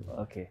गराइदिनु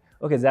भयो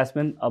ओके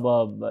ज्यास्मिन अब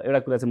एउटा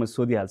कुरा चाहिँ म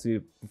सोधिहाल्छु यो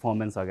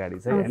पर्फर्मेन्स अगाडि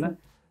चाहिँ होइन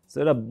सो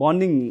एउटा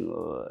बन्डिङ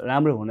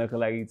राम्रो हुनको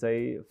लागि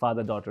चाहिँ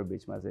फादर डटर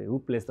बिचमा चाहिँ who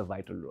plays the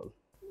vital role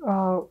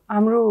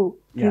हाम्रो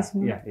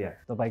केसमा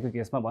तपाईँको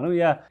केसमा भनौँ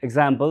या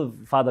एक्जाम्पल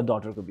फादर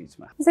डटरको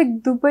बिचमा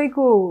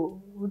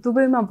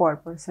दुबईमा भर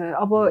पर्छ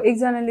अब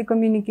एकजनाले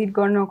कम्युनिकेट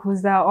गर्न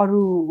खोज्दा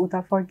अरू उता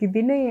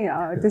फर्किदिने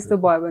त्यस्तो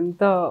भयो भने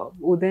त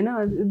हुँदैन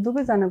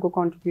दुवैजनाको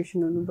कन्ट्रिब्युसन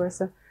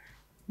हुनुपर्छ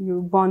यो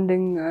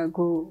बन्डिङ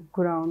को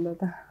कुरा आउँदा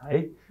त है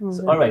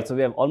all right so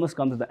we have almost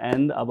come to the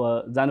and अब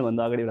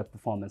जानुभन्दा अगाडि एउटा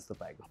पर्फर्मेन्स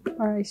तपाईँको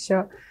all right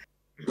sure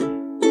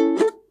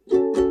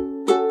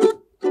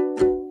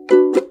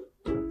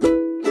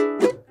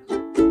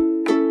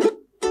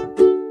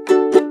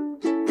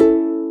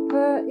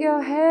Put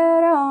your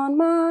head on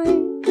my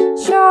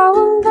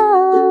shoulder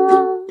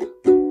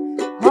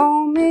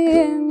Hold me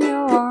in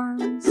your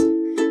arms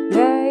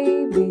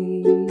baby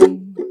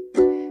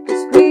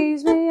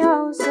Squeeze me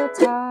out so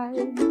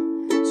tight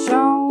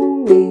Show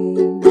me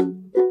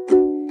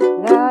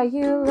that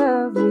you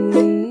love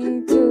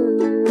me too.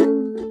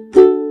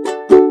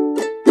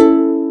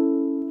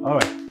 All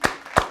right.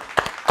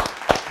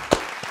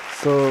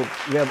 So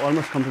we have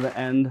almost come to the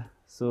end.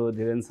 So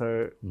Dhiren sir,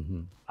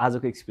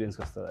 आजको experience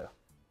कस्तो रह्यो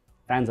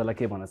फ्यान्सहरूलाई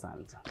के भन्न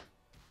चाहनुहुन्छ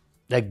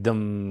एकदम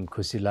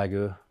खुसी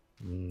लाग्यो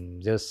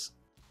जस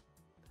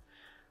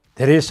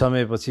धेरै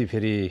समयपछि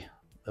फेरि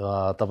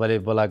तपाईँले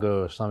बोलाएको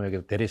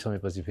धेरै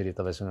समयपछि फेरि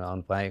तपाईँसँग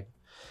आउनु पाएँ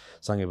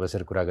सँगै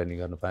बसेर कुरा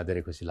गर्नु पाएँ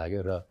धेरै खुसी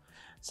लाग्यो र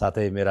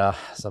साथै मेरा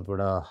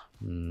सम्पूर्ण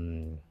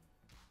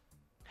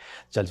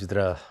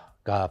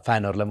चलचित्रका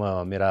फ्यानहरूलाई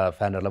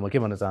म के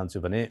भन्न चाहन्छु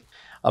भने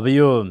अब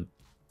यो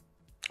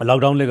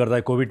लकडाउनले गर्दा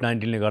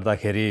कोभिड-19ले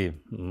गर्दाखेरि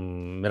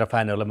मेरा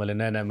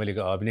फ्यानहरूलाई मैले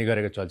अभिनय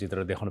गरेको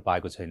चलचित्र देखाउन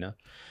पाएको छैन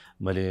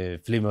मैले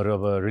फिल्महरू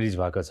अब रिलिज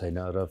भएको छैन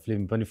र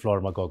फिल्म पनि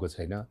फ्लोरमा गएको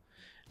छैन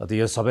त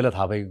यो सबैलाई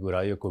थाहा भएको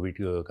कुरा यो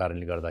कोभिडको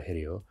कारणले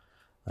गर्दाखेरि हो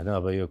हैन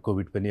अब यो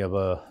कोभिड पनि अब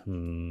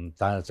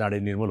चाँडै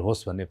निर्मूल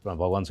होस् भन्ने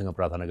भगवानसँग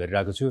प्रार्थना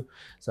गरिरहेको छु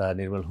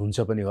निर्मूल हुन्छ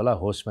पनि होला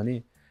होस् पनि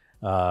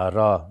र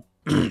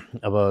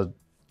अब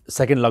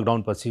सेकेन्ड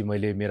लकडाउन पछि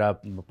मैले मेरा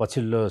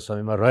पछिल्लो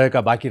समयमा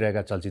बाँकी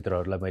रहेका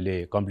चलचित्रहरूलाई मैले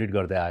कम्प्लिट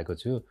गर्दै आएको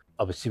छु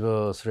अब शिव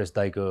श्रेष्ठ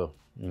दाईको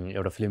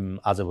एउटा फिल्म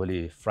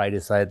आजभोलि फ्राइडे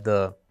सायद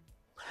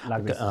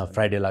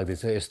फ्राइडे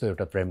लाग्दैछ यस्तो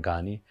एउटा प्रेम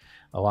कहानी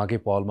उहाँकै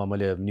पहलमा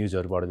मैले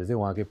न्युजहरू पढ्दै थिएँ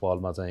उहाँकै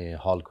पहलमा चाहिँ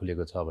हल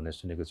खुलेको छ भनेर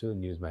सुनेको छु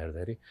न्युजमा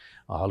हेर्दाखेरि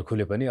हल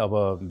खुले पनि अब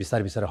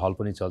बिस्तारै हल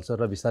पनि चल्छ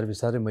र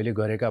बिस्तारै मैले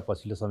गरेका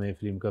पछिल्लो समय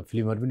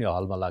फिल्महरू पनि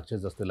हलमा लाग्छ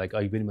जस्तो लाइक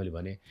अघि पनि मैले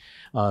भने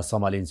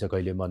सम्हालिन्छ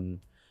कहिले मन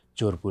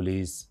चोर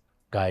पुलिस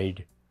गाइड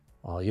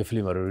यो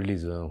फिल्महरू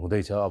रिलिज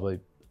हुँदैछ अब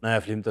नयाँ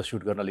फिल्म त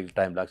सुट गर्न अलिकति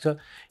टाइम लाग्छ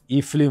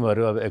यी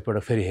फिल्महरू अब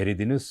एकपल्ट फेरि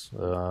हेरिदिनुहोस्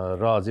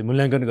र अझै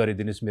मूल्याङ्कन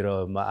गरिदिनुहोस् मेरो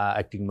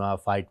एक्टिङमा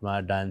फाइटमा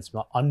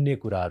डान्समा अन्य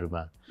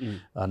कुराहरूमा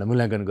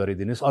मूल्याङ्कन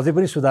गरिदिनुहोस् अझै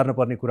पनि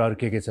सुधार्नुपर्ने कुराहरू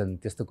के छन्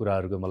त्यस्तो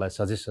कुराहरूको मलाई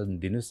सजेसन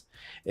दिनुहोस्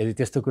यदि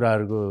त्यस्तो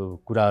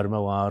कुराहरूमा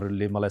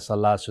उहाँहरूले मलाई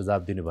सल्लाह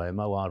सुझाव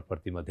दिनुभएमा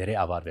उहाँहरूप्रति म धेरै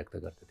आभार व्यक्त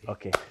गर्दछु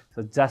okay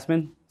so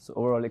jasmine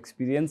overall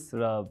experience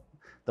र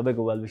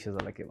तपाईँको वेल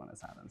विशेसहरूलाई के भन्न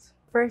चाहनुहुन्छ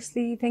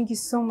Firstly, thank you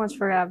so much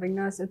for having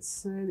us. It's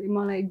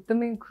मलाई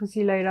एकदमै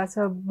खुसी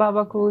लागिरहेछ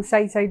बाबाको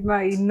साइडमा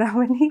हिँड्दा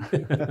पनि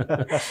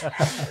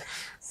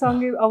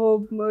सँगै अब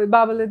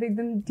बाबाले त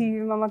एकदम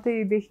टिभीमा मात्रै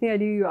देख्ने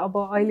अनि अब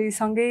अहिले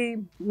सँगै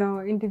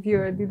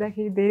इन्टरभ्यूहरू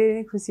दिँदाखेरि धेरै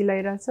नै खुसी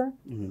लागिरहेछ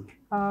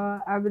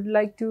I would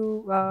like to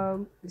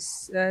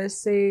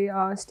say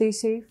stay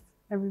safe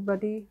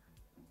everybody.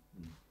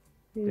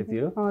 With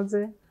you?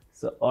 Ajay.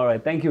 So, all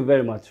right, thank you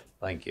very much.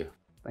 Thank you.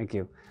 Thank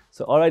you.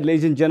 So, all right,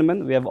 ladies and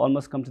gentlemen, we have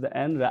almost come to the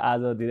end. र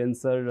आज Dhiren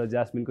sir र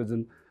Jasmine को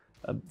जुन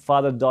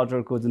father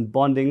daughter को जुन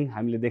bonding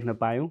हामीले देख्न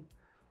पायौं.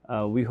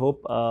 We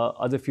hope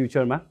अझ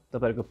फ्युचरमा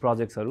तपाईहरुको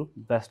प्रोजेक्ट्सहरु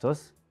बेस्ट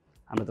होस्.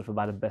 हाम्रो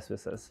तर्फबाट best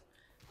wishes.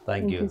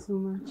 Thank you. Thank you so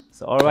much.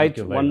 So, all right,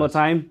 you very one more much.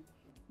 time.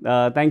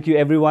 Thank you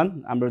everyone.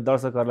 हाम्रो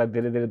दर्शकहरुलाई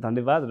धेरै धेरै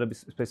धन्यवाद र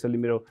स्पेशली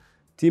मेरो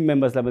टिम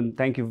मेम्बर्सलाई पनि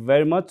थ्यांक यू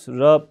भेरी मच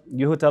र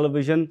यो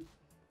टेलिभिजन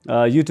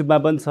युट्युबमा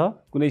पनि छ.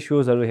 कुनै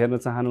शोजहरु हेर्न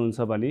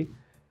चाहनुहुन्छ भने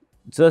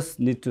just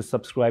need to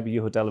subscribe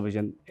Yoho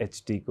Television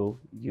HD ko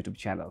YouTube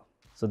channel.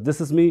 So this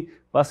is me,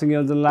 Pasang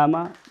Yonzon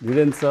Lama,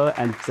 Dhiren sir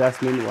and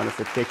Jasmine. Want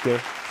to say take care.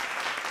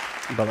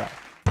 Bye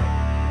bye.